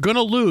lose. You're going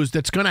to lose.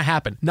 That's going to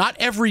happen. Not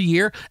every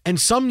year, and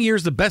some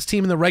years the best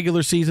team in the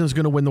regular season is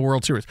going to win the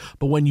World Series.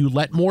 But when you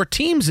let more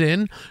teams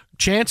in,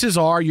 chances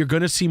are you're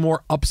going to see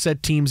more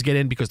upset teams get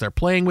in because they're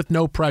playing with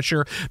no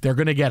pressure. They're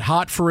going to get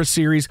hot for a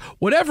series.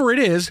 Whatever it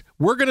is,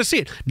 we're going to see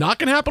it. Not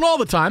going to happen all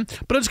the time,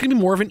 but it's going to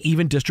be more of an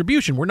even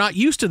distribution. We're not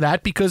used to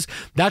that because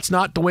that's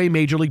not the way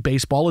Major League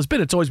Baseball has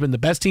been. It's always been the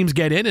best teams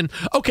get in, and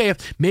okay,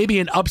 if maybe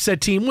an upset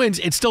team wins,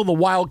 it's still the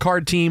wild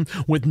card team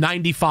with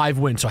 95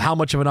 wins. So how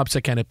much of an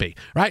upset can it be,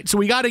 right?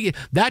 So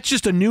that's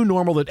just a new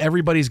normal that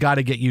everybody's got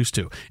to get used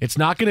to. It's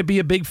not going to be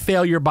a big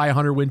failure by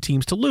 100-win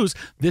teams to lose.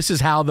 This is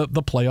how the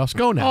playoffs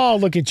go now. Oh,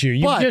 look at you.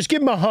 Just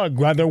give them a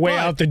hug on their way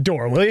out the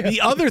door, will you?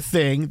 The other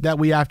thing that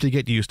we have to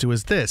get used to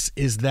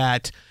is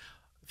that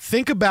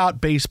think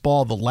about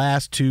baseball the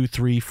last 2,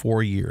 3,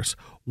 4 years,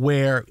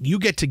 where you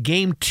get to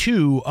game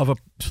 2 of a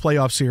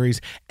playoff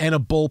series and a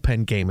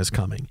bullpen game is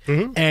coming.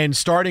 Mm-hmm. And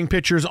starting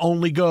pitchers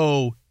only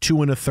go 2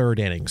 1/3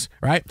 innings,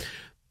 right?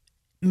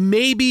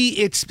 Maybe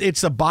it's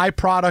a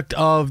byproduct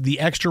of the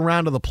extra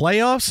round of the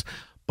playoffs,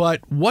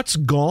 but what's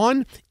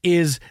gone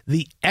is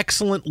the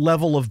excellent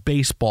level of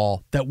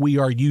baseball that we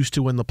are used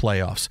to in the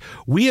playoffs.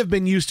 We have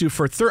been used to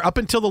for up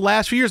until the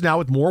last few years now,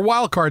 with more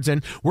wild cards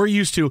in, we're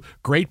used to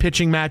great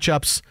pitching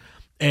matchups.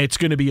 It's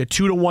going to be a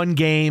 2-1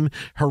 game,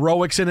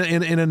 heroics in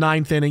a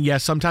ninth inning.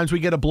 Yes, sometimes we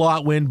get a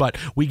blowout win, but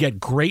we get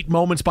great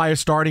moments by a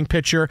starting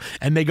pitcher,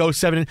 and they go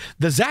 7.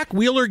 The Zach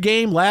Wheeler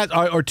game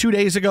 2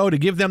 days ago to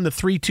give them the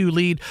 3-2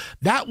 lead,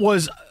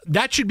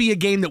 that should be a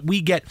game that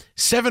we get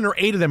 7 or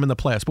 8 of them in the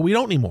playoffs, but we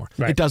don't anymore.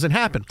 Right. It doesn't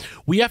happen.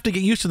 We have to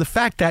get used to the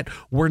fact that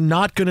we're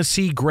not going to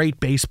see great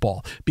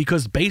baseball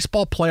because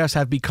baseball playoffs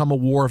have become a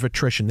war of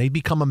attrition. They've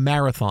become a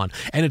marathon,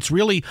 and it's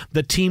really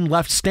the team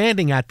left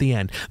standing at the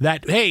end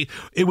that, hey,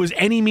 it was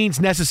any means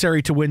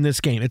necessary to win this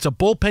game. It's a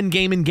bullpen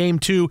game in game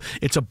 2.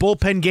 It's a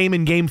bullpen game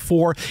in game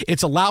 4.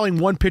 It's allowing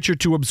one pitcher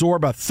to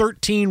absorb a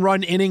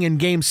 13-run inning in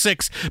game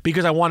 6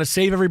 because I want to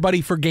save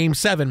everybody for game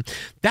 7.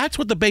 That's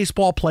what the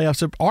baseball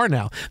playoffs are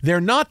now.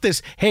 They're not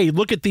this, hey,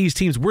 look at these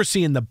teams. We're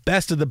seeing the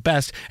best of the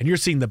best, and you're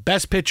seeing the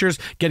best pitchers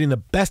getting the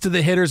best of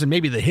the hitters, and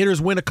maybe the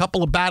hitters win a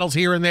couple of battles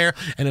here and there,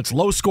 and it's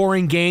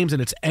low-scoring games, and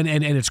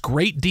it's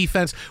great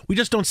defense. We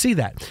just don't see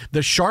that.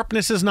 The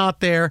sharpness is not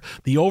there.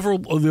 The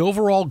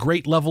overall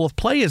great level of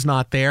play is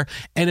not there,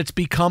 and it's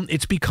become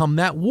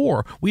that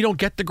war. We don't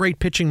get the great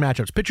pitching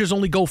matchups. Pitchers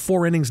only go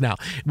 4 innings now.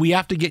 We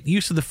have to get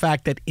used to the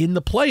fact that in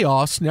the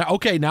playoffs,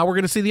 now we're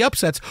going to see the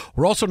upsets.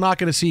 We're also not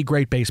going to see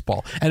great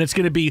baseball, and it's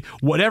going to be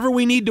whatever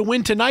we need to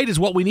win tonight is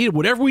what we need.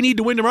 Whatever we need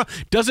to win tomorrow,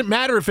 doesn't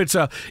matter if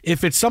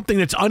it's something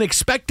that's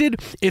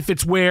unexpected, if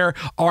it's where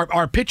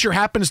our pitcher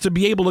happens to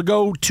be able to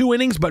go 2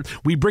 innings, but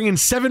we bring in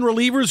 7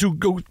 relievers who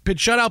go pitch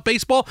shutout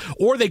baseball,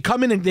 or they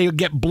come in and they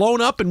get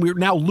blown up and we're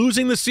now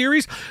losing the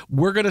series.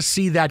 We're going to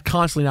see that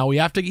constantly. Now we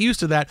have to get used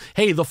to that.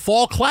 Hey, the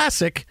Fall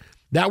Classic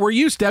that we're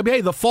used to. Hey,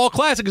 the Fall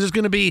Classic is just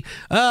going to be,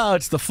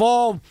 it's the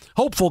Fall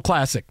Hopeful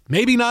Classic.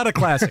 Maybe not a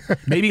classic.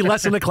 Maybe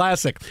less than a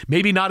classic.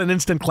 Maybe not an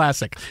instant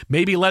classic.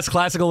 Maybe less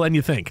classical than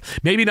you think.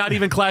 Maybe not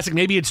even classic.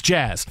 Maybe it's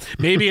jazz.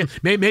 Maybe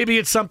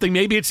it's something.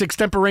 Maybe it's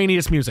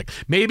extemporaneous music.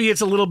 Maybe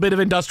it's a little bit of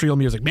industrial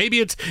music. Maybe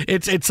it's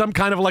some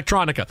kind of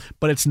electronica.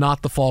 But it's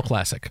not the Fall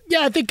Classic.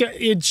 Yeah, I think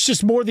it's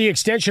just more the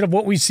extension of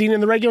what we've seen in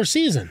the regular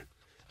season.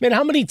 Man,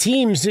 how many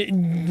teams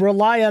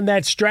rely on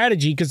that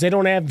strategy because they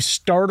don't have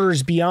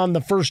starters beyond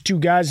the first 2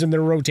 guys in their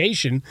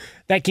rotation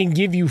that can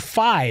give you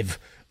 5,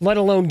 let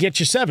alone get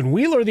you 7?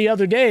 Wheeler the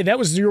other day, that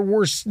was your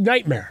worst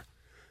nightmare.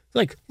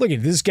 Like, look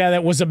at this guy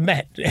that was a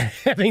Met,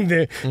 having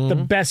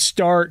the best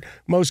start,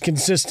 most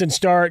consistent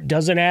start,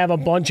 doesn't have a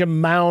bunch of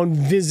mound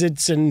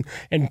visits and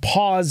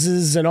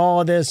pauses and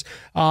all of this,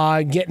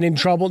 getting in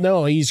trouble.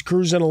 No, he's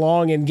cruising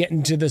along and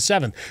getting to the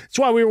 7th. That's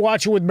why we were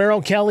watching with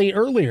Merrill Kelly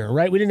earlier,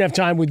 right? We didn't have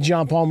time with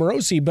John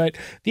Palmarosi, but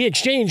the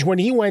exchange when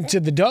he went to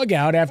the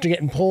dugout after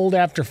getting pulled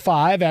after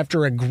 5,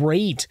 after a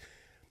great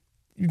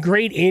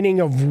inning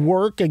of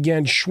work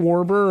against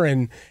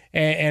Schwarber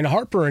and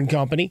Harper and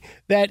company,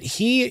 that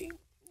he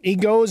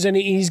goes and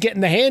he's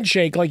getting the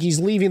handshake like he's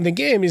leaving the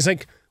game. He's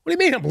like, what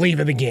do you mean I'm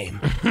leaving the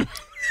game?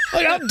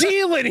 Like, I'm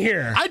dealing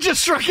here. I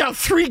just struck out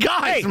 3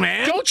 guys,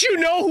 man. Don't you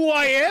know who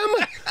I am?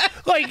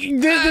 Like,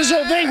 this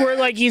whole thing where,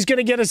 like, he's going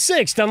to get a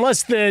 6th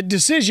unless the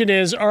decision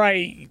is, all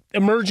right,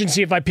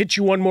 emergency, if I pitch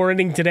you 1 more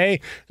inning today,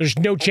 there's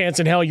no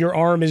chance in hell your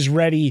arm is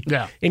ready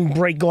in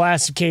break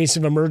glass case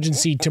of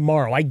emergency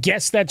tomorrow. I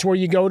guess that's where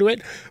you go to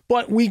it.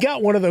 But we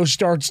got one of those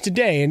starts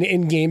today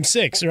in Game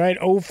 6, right?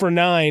 0 for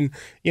 9,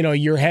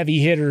 your heavy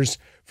hitters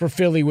for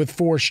Philly with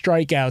 4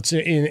 strikeouts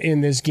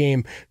in this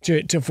game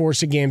to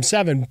force a Game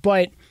 7.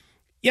 But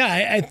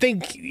yeah, I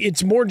think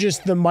it's more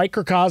just the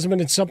microcosm,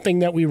 and it's something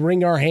that we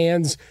wring our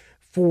hands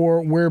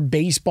for where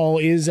baseball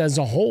is as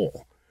a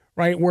whole,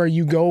 right? Where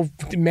you go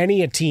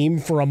many a team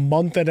for a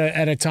month at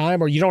a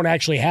time, or you don't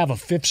actually have a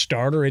 5th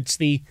starter. It's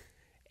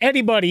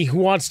anybody who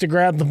wants to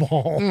grab the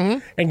ball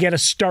and get a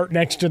start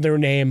next to their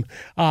name,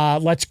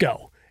 let's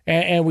go.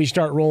 And we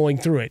start rolling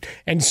through it.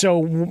 And so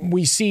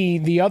we see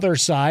the other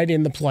side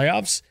in the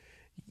playoffs,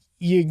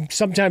 you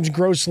sometimes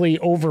grossly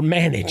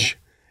overmanage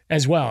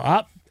as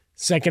well.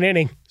 Second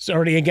inning, it's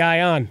already a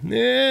guy on.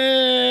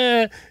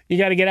 You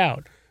got to get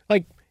out.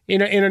 Like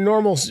in a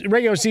normal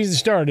regular season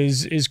start,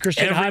 is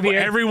Christian Javier.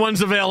 Everyone's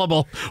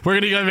available.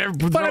 We're going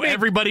to throw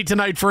everybody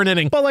tonight for an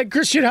inning. But like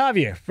Christian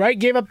Javier, right?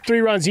 Gave up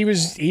 3 runs. He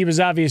was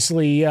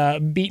obviously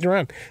beaten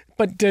around.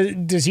 But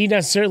does he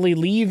necessarily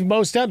leave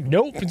most of them?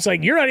 Nope. It's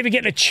like, you're not even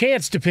getting a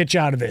chance to pitch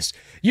out of this.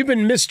 You've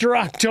been Mr.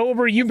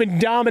 October. You've been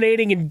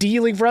dominating and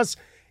dealing for us.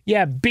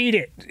 Yeah, beat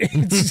it.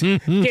 It's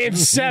Game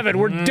 7.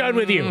 We're done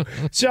with you.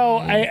 So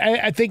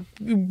I think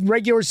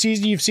regular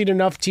season, you've seen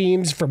enough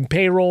teams from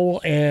payroll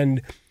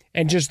and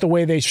just the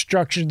way they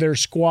structured their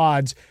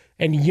squads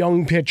and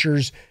young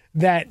pitchers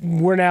that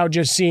we're now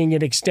just seeing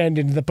it extend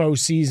into the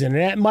postseason. And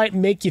that might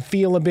make you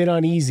feel a bit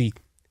uneasy,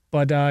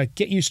 but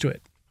get used to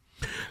it.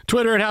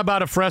 Twitter at How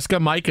About a Fresca,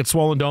 Mike at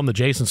Swollen Dome, the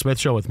Jason Smith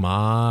Show with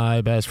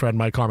my best friend,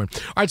 Mike Harmon.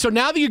 All right, so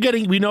now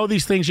that we know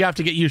these things, you have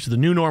to get used to the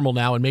new normal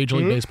now in Major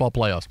League Baseball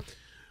playoffs.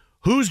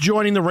 Who's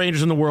joining the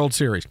Rangers in the World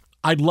Series?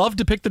 I'd love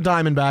to pick the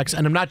Diamondbacks,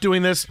 and I'm not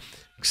doing this.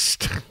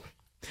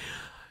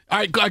 All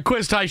right,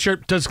 quiz tie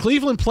shirt. Does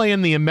Cleveland play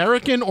in the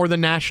American or the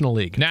National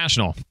League?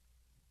 National.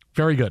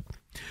 Very good.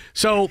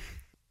 So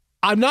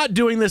I'm not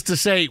doing this to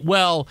say,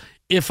 well,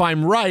 if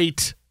I'm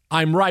right,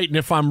 I'm right, and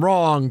if I'm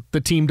wrong, the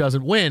team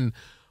doesn't win.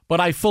 But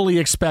I fully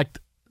expect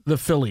the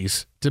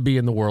Phillies to be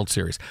in the World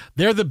Series.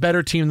 They're the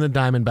better team than the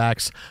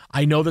Diamondbacks.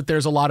 I know that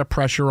there's a lot of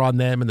pressure on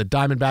them, and the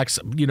Diamondbacks,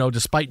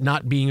 despite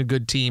not being a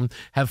good team,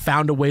 have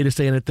found a way to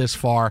stay in it this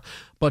far.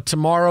 But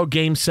tomorrow,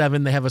 Game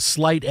 7, they have a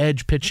slight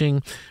edge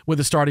pitching with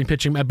the starting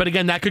pitching. But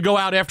again, that could go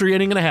out after an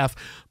inning and a half.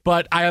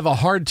 But I have a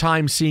hard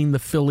time seeing the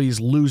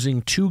Phillies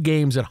losing 2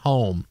 games at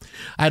home.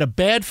 I had a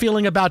bad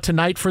feeling about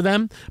tonight for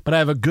them, but I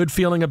have a good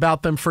feeling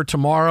about them for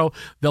tomorrow.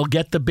 They'll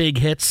get the big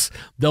hits.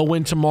 They'll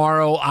win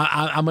tomorrow.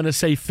 I'm going to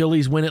say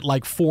Phillies win it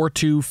like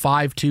 4-2,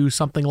 5-2,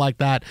 something like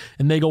that,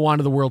 and they go on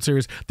to the World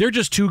Series. They're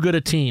just too good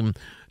a team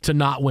to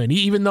not win.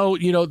 Even though,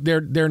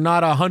 they're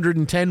not a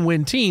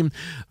 110-win team,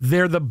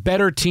 they're the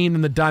better team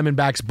than the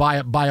Diamondbacks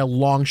by a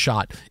long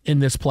shot in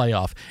this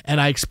playoff.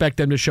 And I expect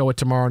them to show it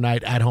tomorrow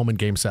night at home in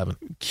Game 7.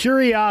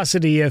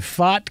 Curiosity if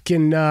Fott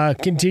can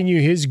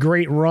continue his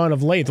great run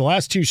of late. The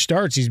last 2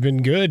 starts, he's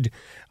been good.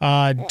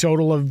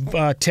 Total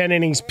of 10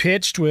 innings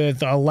pitched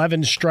with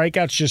 11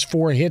 strikeouts, just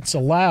 4 hits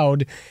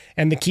allowed.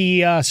 And the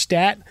key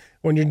stat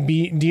when you're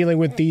dealing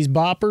with these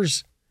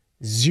boppers,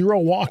 0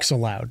 walks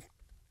allowed.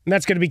 And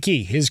that's going to be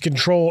key. His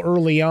control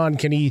early on,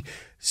 can he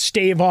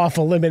stave off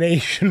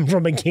elimination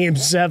from a Game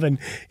 7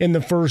 in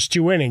the first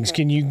 2 innings?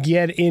 Can you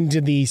get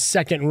into the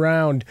second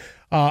round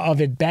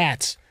of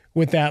at-bats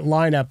with that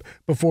lineup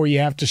before you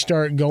have to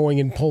start going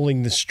and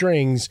pulling the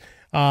strings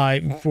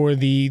for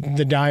the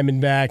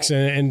Diamondbacks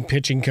and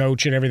pitching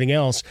coach and everything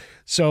else?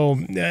 So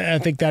I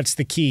think that's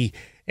the key.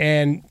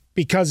 And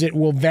because it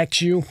will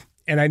vex you,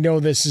 and I know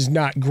this is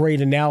not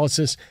great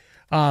analysis,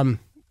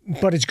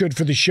 but it's good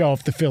for the show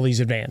if the Phillies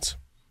advance.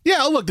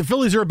 Yeah, look, the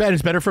Phillies are bad.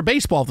 It's better for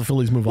baseball if the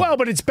Phillies move on. Well,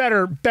 but it's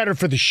better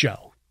for the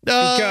show.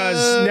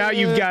 Because now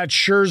you've got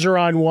Scherzer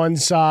on one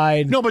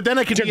side. No, but then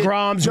I could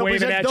DeGrom's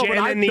waving at you,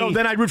 and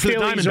then I'd root for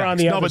Phillies the are on Diamondbacks.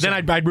 the No, other but then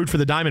side. I'd root for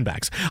the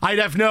Diamondbacks.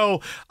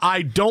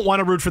 I don't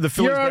want to root for the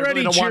Phillies. You're but I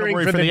already really don't want to cheering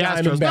root for the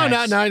Astros.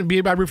 Diamondbacks.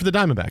 No, I'd root for the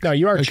Diamondbacks. No,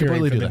 you are I cheering for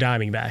completely the do that.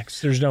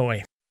 Diamondbacks. There's no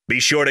way. Be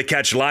sure to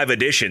catch live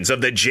editions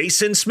of The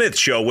Jason Smith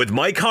Show with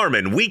Mike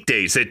Harmon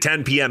weekdays at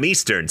 10 p.m.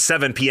 Eastern,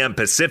 7 p.m.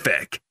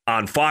 Pacific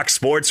on Fox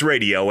Sports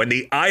Radio and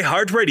the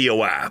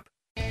iHeartRadio app.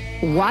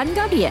 Juan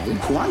Gabriel,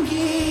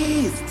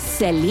 Juanquis,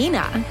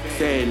 Selena,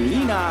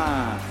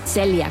 Selena,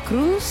 Celia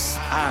Cruz,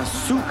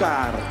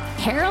 Azúcar,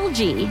 Harold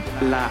G,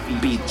 La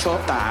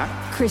Bichota,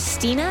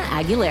 Christina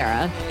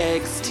Aguilera,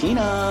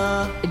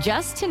 Ex-Tina.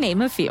 just to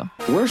name a few.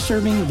 We're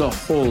serving the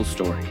whole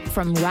story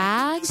From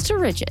rags to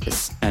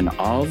riches. and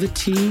all the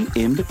tea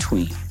in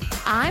between.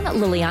 I'm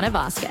Liliana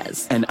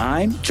Vasquez. And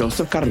I'm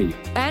Joseph Carrillo.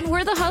 And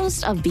we're the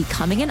host of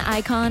Becoming an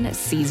Icon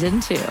Season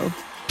 2.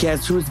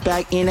 Guess who's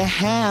back in the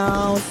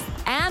house?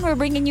 And we're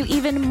bringing you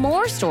even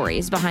more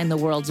stories behind the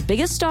world's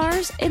biggest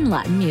stars in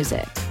Latin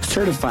music.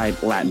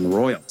 Certified Latin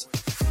royalty.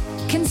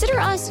 Consider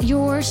us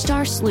your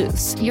star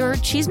sleuths, your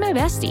chisme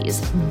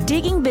besties,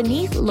 digging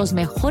beneath los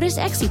mejores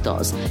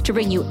éxitos to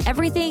bring you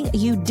everything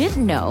you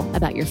didn't know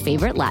about your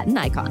favorite Latin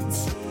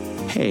icons.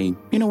 Hey,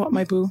 you know what,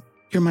 my boo?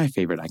 You're my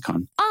favorite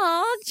icon.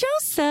 Aw,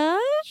 Joseph.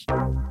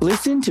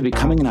 Listen to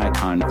Becoming an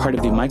Icon, part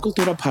of the Michael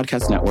Dura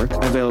Podcast Network,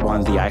 available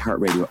on the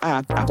iHeartRadio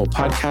app, Apple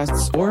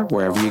Podcasts, or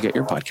wherever you get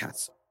your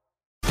podcasts.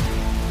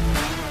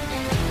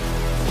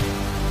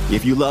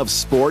 If you love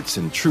sports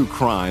and true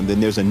crime, then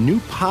there's a new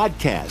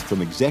podcast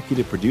from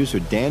executive producer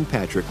Dan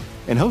Patrick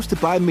and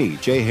hosted by me,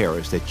 Jay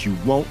Harris, that you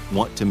won't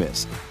want to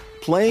miss.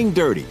 Playing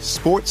Dirty: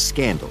 Sports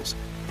Scandals.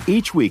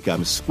 Each week,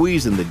 I'm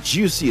squeezing the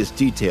juiciest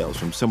details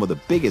from some of the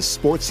biggest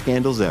sports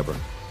scandals ever.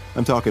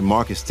 I'm talking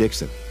Marcus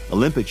Dixon,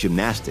 Olympic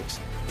gymnastics,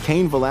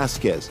 Cain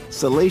Velasquez,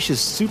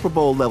 salacious Super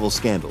Bowl-level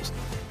scandals.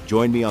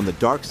 Join me on the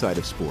dark side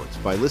of sports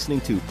by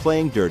listening to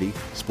Playing Dirty: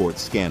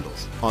 Sports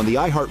Scandals on the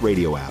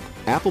iHeartRadio app,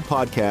 Apple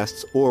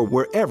Podcasts, or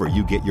wherever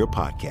you get your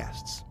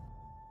podcasts.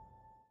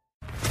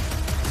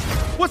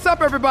 What's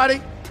up,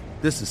 everybody?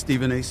 This is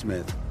Stephen A.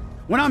 Smith.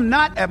 When I'm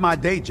not at my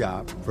day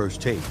job, First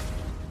Take,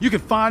 you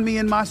can find me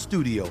in my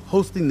studio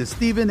hosting the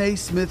Stephen A.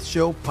 Smith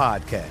Show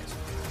podcast.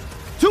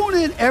 Tune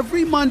in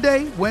every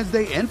Monday,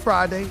 Wednesday, and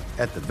Friday,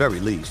 at the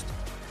very least,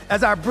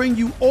 as I bring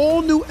you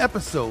all new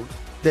episodes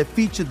that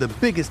feature the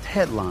biggest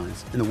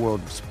headlines in the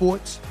world of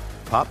sports,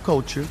 pop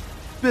culture,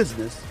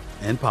 business,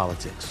 and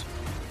politics.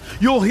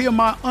 You'll hear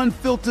my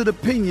unfiltered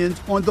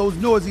opinions on those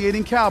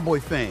nauseating Cowboy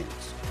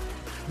fans,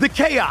 the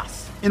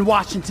chaos in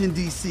Washington,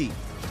 D.C.,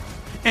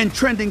 and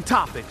trending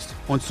topics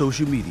on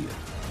social media,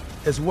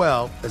 as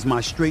well as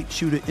my straight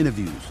shooter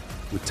interviews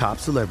with top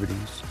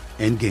celebrities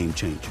and game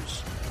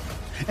changers.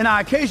 And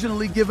I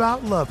occasionally give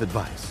out love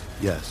advice.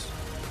 Yes,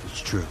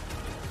 it's true.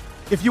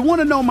 If you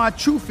want to know my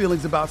true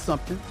feelings about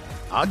something,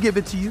 I'll give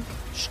it to you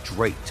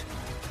straight.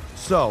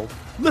 So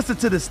listen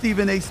to the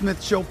Stephen A.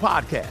 Smith Show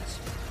podcast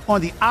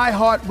on the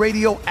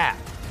iHeartRadio app,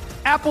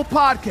 Apple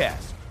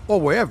Podcasts, or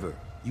wherever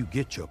you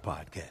get your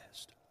podcast.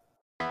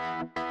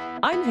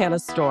 I'm Hannah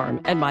Storm,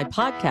 and my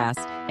podcast,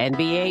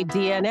 NBA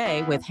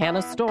DNA with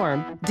Hannah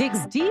Storm,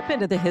 digs deep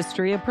into the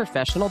history of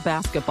professional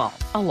basketball,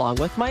 along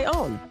with my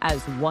own, as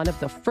one of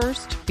the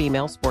first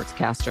female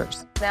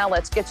sportscasters. Now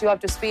let's get you up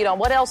to speed on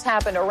what else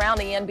happened around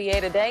the NBA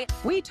today.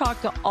 We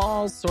talk to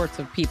all sorts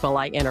of people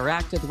I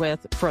interacted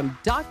with, from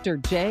Dr.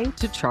 J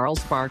to Charles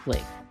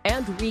Barkley,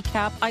 and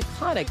recap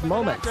iconic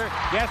moments.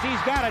 Yes,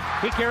 he's got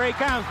it. Here he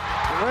comes.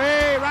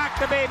 Way rock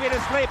the baby to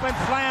sleep and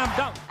slam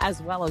dunk.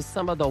 As well as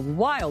some of the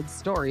wild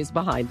stories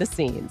behind the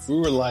scenes. We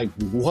were like,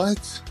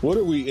 what? What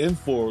are we in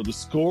for? The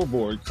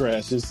scoreboard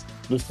crashes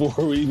before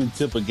we even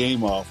tip a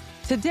game off.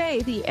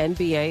 Today, the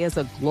NBA is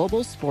a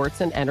global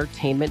sports and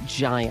entertainment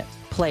giant.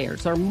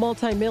 Players are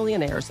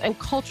multimillionaires and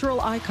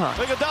cultural icons.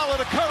 Iguodala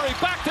to Curry,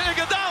 back to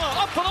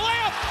Iguodala, up for the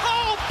layup.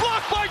 Oh,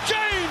 blocked by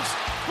James.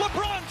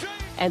 LeBron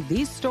James. And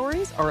these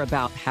stories are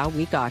about how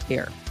we got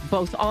here,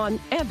 both on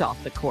and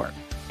off the court.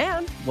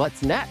 And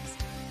what's next?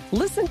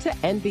 Listen to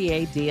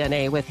NBA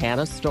DNA with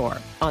Hannah Storm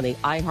on the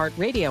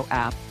iHeartRadio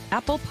app,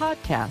 Apple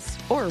Podcasts,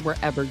 or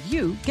wherever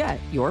you get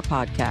your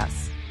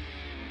podcasts.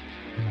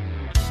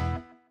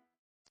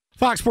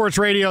 Fox Sports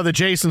Radio, the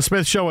Jason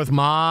Smith Show with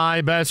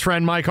my best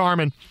friend, Mike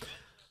Harmon.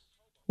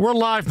 We're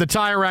live from the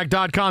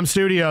TireRack.com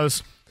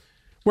studios,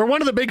 where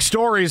one of the big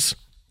stories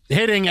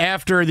hitting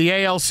after the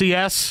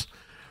ALCS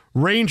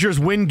Rangers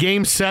win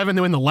Game 7.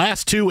 They win the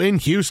last 2 in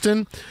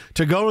Houston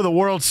to go to the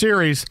World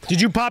Series.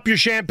 Did you pop your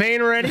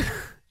champagne already?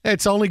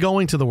 It's only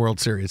going to the World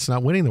Series. It's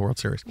not winning the World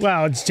Series.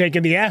 Well, it's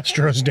taking the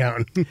Astros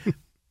down.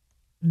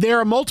 There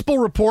are multiple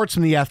reports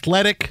from The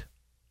Athletic,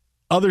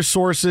 other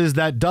sources,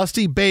 that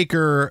Dusty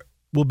Baker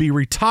will be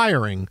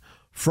retiring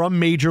from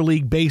Major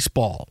League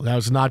Baseball. That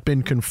has not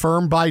been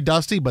confirmed by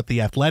Dusty, but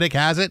The Athletic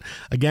has it.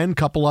 Again, a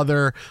couple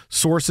other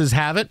sources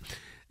have it.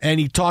 And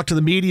he talked to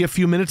the media a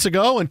few minutes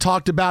ago and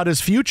talked about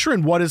his future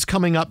and what is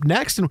coming up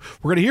next. And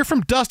we're going to hear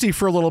from Dusty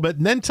for a little bit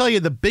and then tell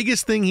you the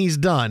biggest thing he's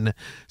done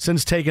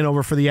since taking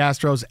over for the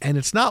Astros. And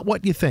it's not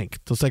what you think.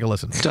 Let's take a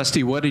listen.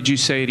 Dusty, what did you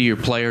say to your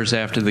players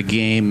after the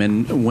game?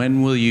 And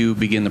when will you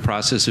begin the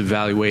process of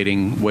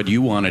evaluating what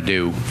you want to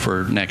do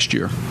for next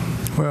year?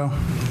 Well,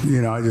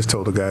 I just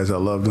told the guys I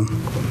loved them.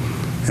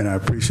 And I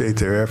appreciate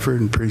their effort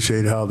and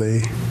appreciate how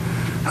they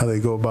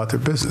go about their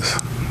business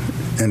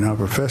and how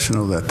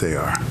professional that they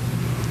are.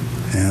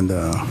 And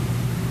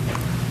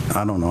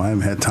I don't know. I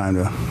haven't had time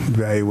to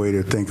evaluate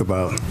or think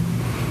about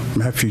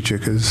my future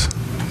because,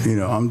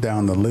 I'm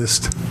down the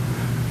list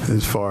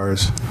as far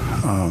as,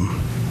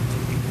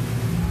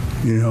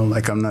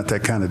 like I'm not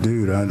that kind of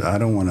dude. I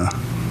don't want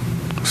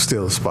to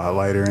steal a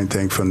spotlight or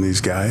anything from these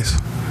guys.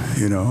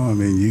 You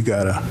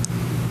got to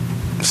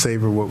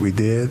savor what we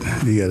did.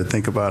 You got to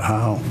think about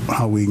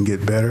how we can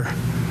get better.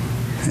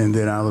 And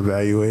then I'll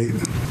evaluate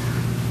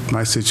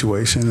my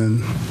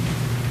situation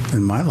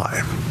in my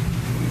life.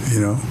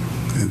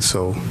 And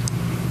so,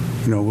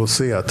 we'll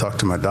see. I'll talk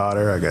to my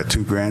daughter. I got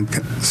 2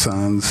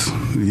 grandsons,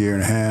 a year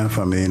and a half.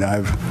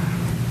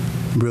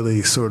 I've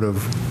really sort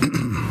of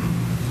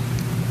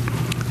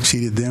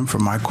cheated them for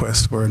my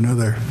quest for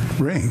another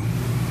ring.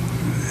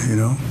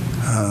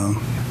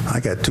 I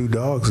got 2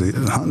 dogs,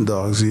 hunting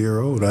dogs, a year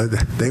old.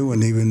 They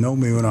wouldn't even know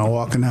me when I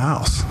walk in the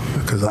house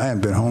because I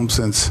haven't been home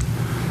since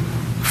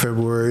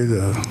February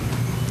the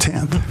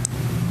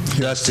 10th.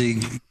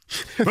 Dusty.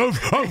 Hey,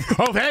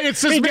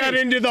 it's just he me. got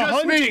into the just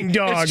hunting me.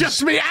 dogs. It's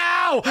just me.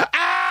 Ow!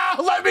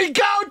 Let me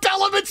go.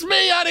 Tell him it's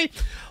me, honey.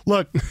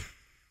 Look,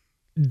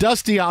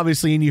 Dusty,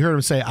 obviously, and you heard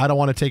him say, I don't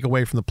want to take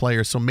away from the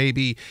players, so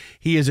maybe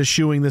he is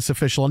eschewing this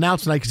official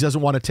announcement because he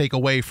doesn't want to take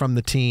away from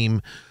the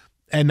team,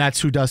 and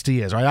that's who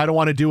Dusty is, right? I don't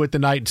want to do it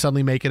tonight and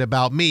suddenly make it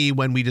about me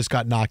when we just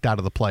got knocked out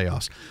of the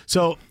playoffs.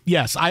 So,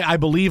 yes, I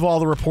believe all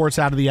the reports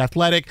out of The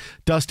Athletic.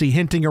 Dusty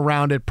hinting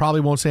around it,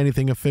 probably won't say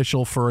anything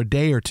official for a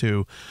day or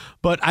two.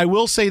 But I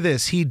will say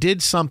this, he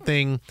did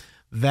something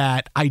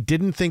that I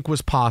didn't think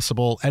was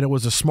possible, and it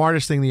was the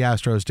smartest thing the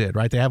Astros did,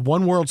 right? They have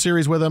 1 World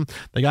Series with him.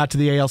 They got to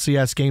the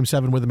ALCS Game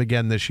 7 with him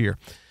again this year.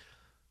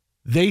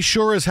 They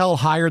sure as hell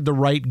hired the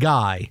right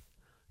guy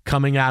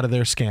coming out of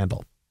their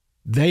scandal.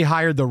 They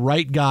hired the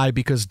right guy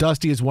because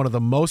Dusty is one of the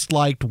most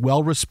liked,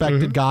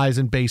 well-respected guys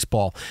in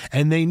baseball.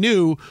 And they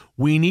knew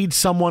we need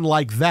someone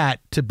like that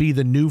to be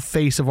the new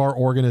face of our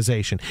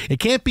organization. It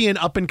can't be an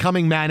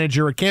up-and-coming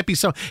manager. It can't be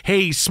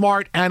hey,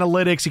 smart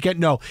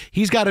analytics.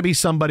 He's got to be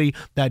somebody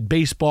that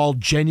baseball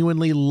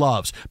genuinely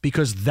loves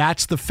because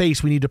that's the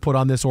face we need to put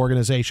on this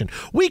organization.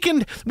 We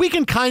can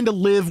kind of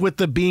live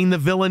with being the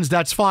villains,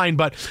 that's fine,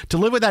 but to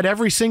live with that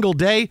every single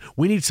day,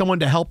 we need someone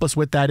to help us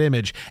with that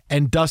image.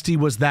 And Dusty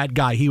was that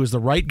guy. He was the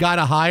right guy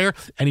to hire,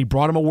 and he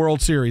brought him a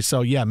World Series.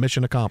 So, yeah,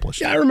 mission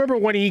accomplished. Yeah, I remember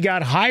when he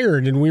got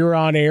hired, and we were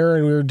on air,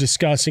 and we were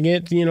discussing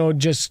it,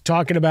 just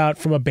talking about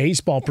from a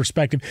baseball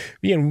perspective.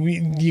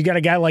 You got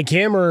a guy like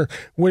him, or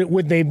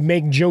would they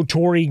make Joe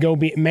Torre go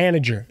be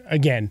manager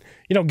again?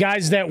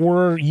 Guys that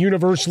were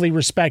universally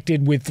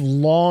respected with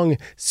long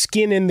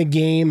skin in the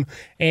game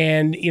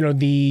and,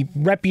 the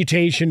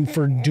reputation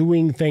for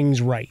doing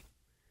things right.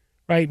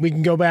 Right, we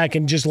can go back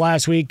and just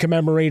last week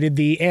commemorated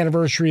the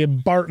anniversary of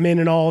Bartman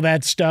and all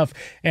that stuff,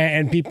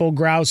 and people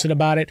grousing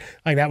about it.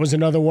 Like that was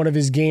another one of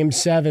his Game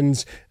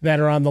 7s that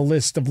are on the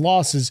list of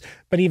losses.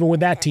 But even with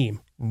that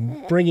team,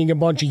 bringing a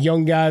bunch of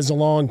young guys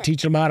along,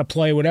 teaching them how to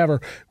play, whatever.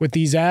 With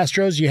these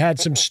Astros, you had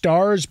some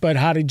stars, but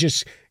how to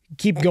just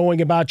keep going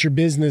about your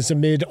business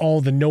amid all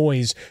the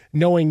noise,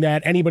 knowing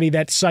that anybody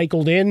that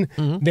cycled in,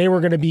 they were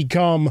going to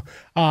become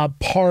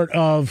part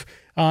of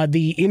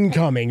the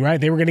incoming, right?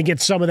 They were going to get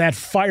some of that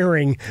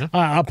firing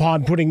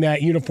upon putting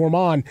that uniform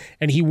on,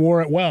 and he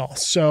wore it well.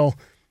 So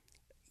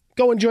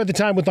go enjoy the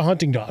time with the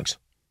hunting dogs.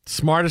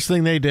 Smartest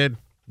thing they did.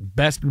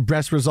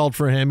 Best result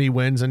for him. He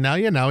wins, and now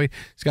he's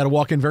got to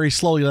walk in very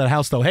slowly to that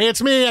house. Though, hey,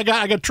 it's me. I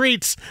got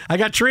treats. I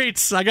got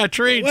treats.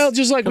 Well,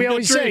 just like we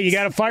always say, you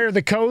got to fire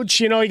the coach.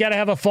 You got to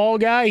have a fall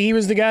guy. He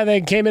was the guy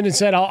that came in and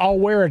said, "I'll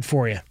wear it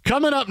for you."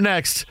 Coming up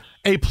next,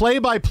 a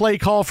play-by-play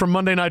call from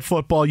Monday Night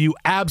Football you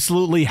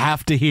absolutely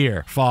have to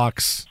hear,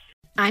 Fox.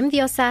 I'm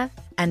Diosa.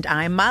 And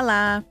I'm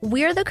Mala.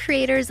 We're the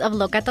creators of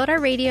Locatora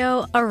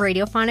Radio, a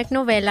radiophonic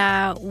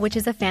novela, which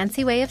is a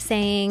fancy way of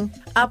saying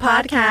a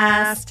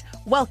podcast.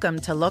 Welcome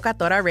to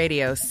Locatora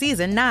Radio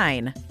Season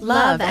 9.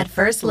 Love at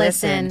First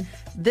Listen.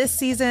 This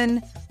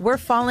season, We're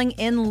falling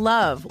in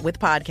love with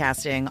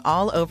podcasting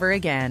all over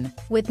again.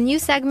 With new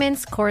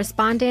segments,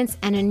 correspondence,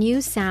 and a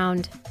new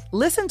sound.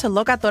 Listen to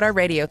Locatora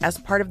Radio as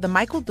part of the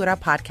Michael Dura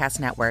Podcast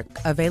Network,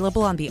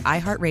 available on the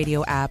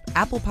iHeartRadio app,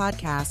 Apple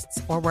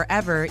Podcasts, or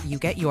wherever you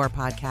get your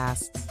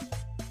podcasts.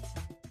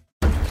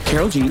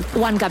 Carol G,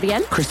 Juan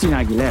Gabriel, Christina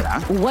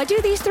Aguilera. What do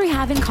these three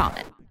have in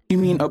common? You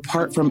mean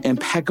apart from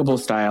impeccable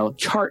style,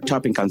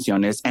 chart-topping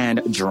canciones,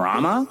 and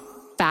drama?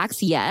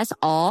 Facts, yes,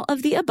 all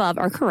of the above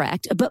are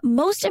correct, but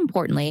most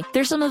importantly,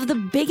 they're some of the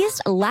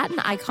biggest Latin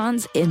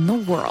icons in the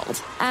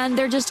world. And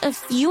they're just a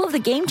few of the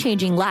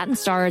game-changing Latin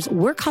stars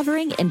we're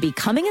covering in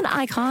Becoming an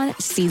Icon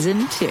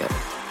Season 2.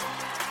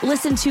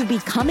 Listen to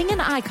Becoming an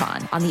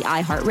Icon on the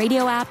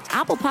iHeartRadio app,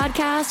 Apple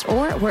Podcasts,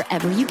 or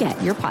wherever you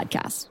get your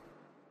podcasts.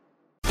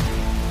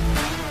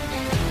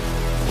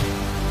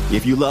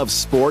 If you love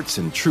sports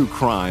and true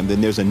crime, then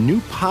there's a new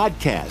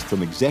podcast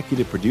from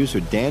executive producer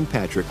Dan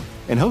Patrick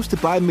and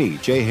hosted by me,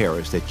 Jay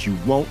Harris, that you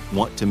won't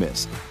want to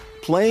miss.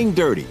 Playing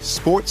Dirty: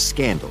 Sports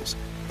Scandals.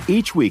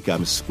 Each week,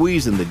 I'm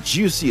squeezing the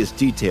juiciest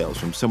details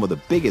from some of the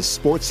biggest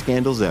sports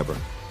scandals ever.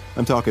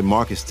 I'm talking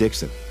Marcus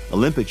Dixon,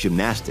 Olympic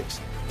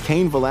gymnastics,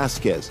 Cain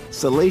Velasquez,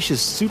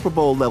 salacious Super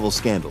Bowl-level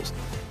scandals.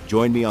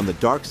 Join me on the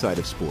dark side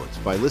of sports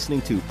by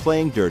listening to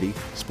Playing Dirty: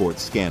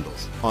 Sports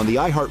Scandals on the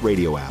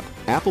iHeartRadio app,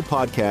 Apple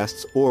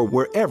Podcasts, or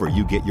wherever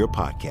you get your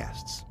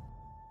podcasts.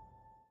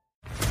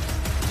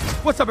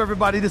 What's up,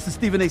 everybody? This is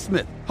Stephen A.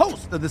 Smith,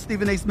 host of the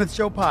Stephen A. Smith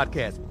Show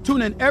podcast.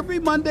 Tune in every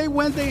Monday,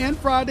 Wednesday, and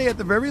Friday at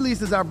the very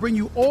least as I bring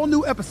you all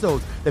new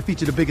episodes that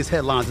feature the biggest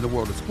headlines in the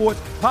world of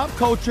sports, pop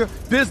culture,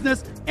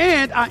 business,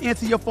 and I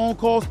answer your phone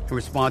calls and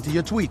respond to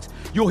your tweets.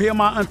 You'll hear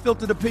my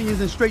unfiltered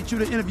opinions and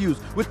straight-shooter interviews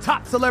with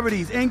top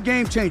celebrities and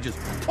game changers.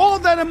 All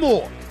that and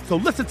more. So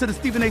listen to the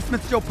Stephen A.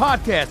 Smith Show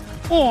podcast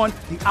on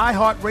the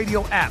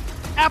iHeartRadio app,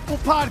 Apple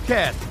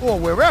Podcasts, or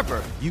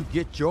wherever you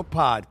get your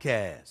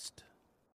podcast.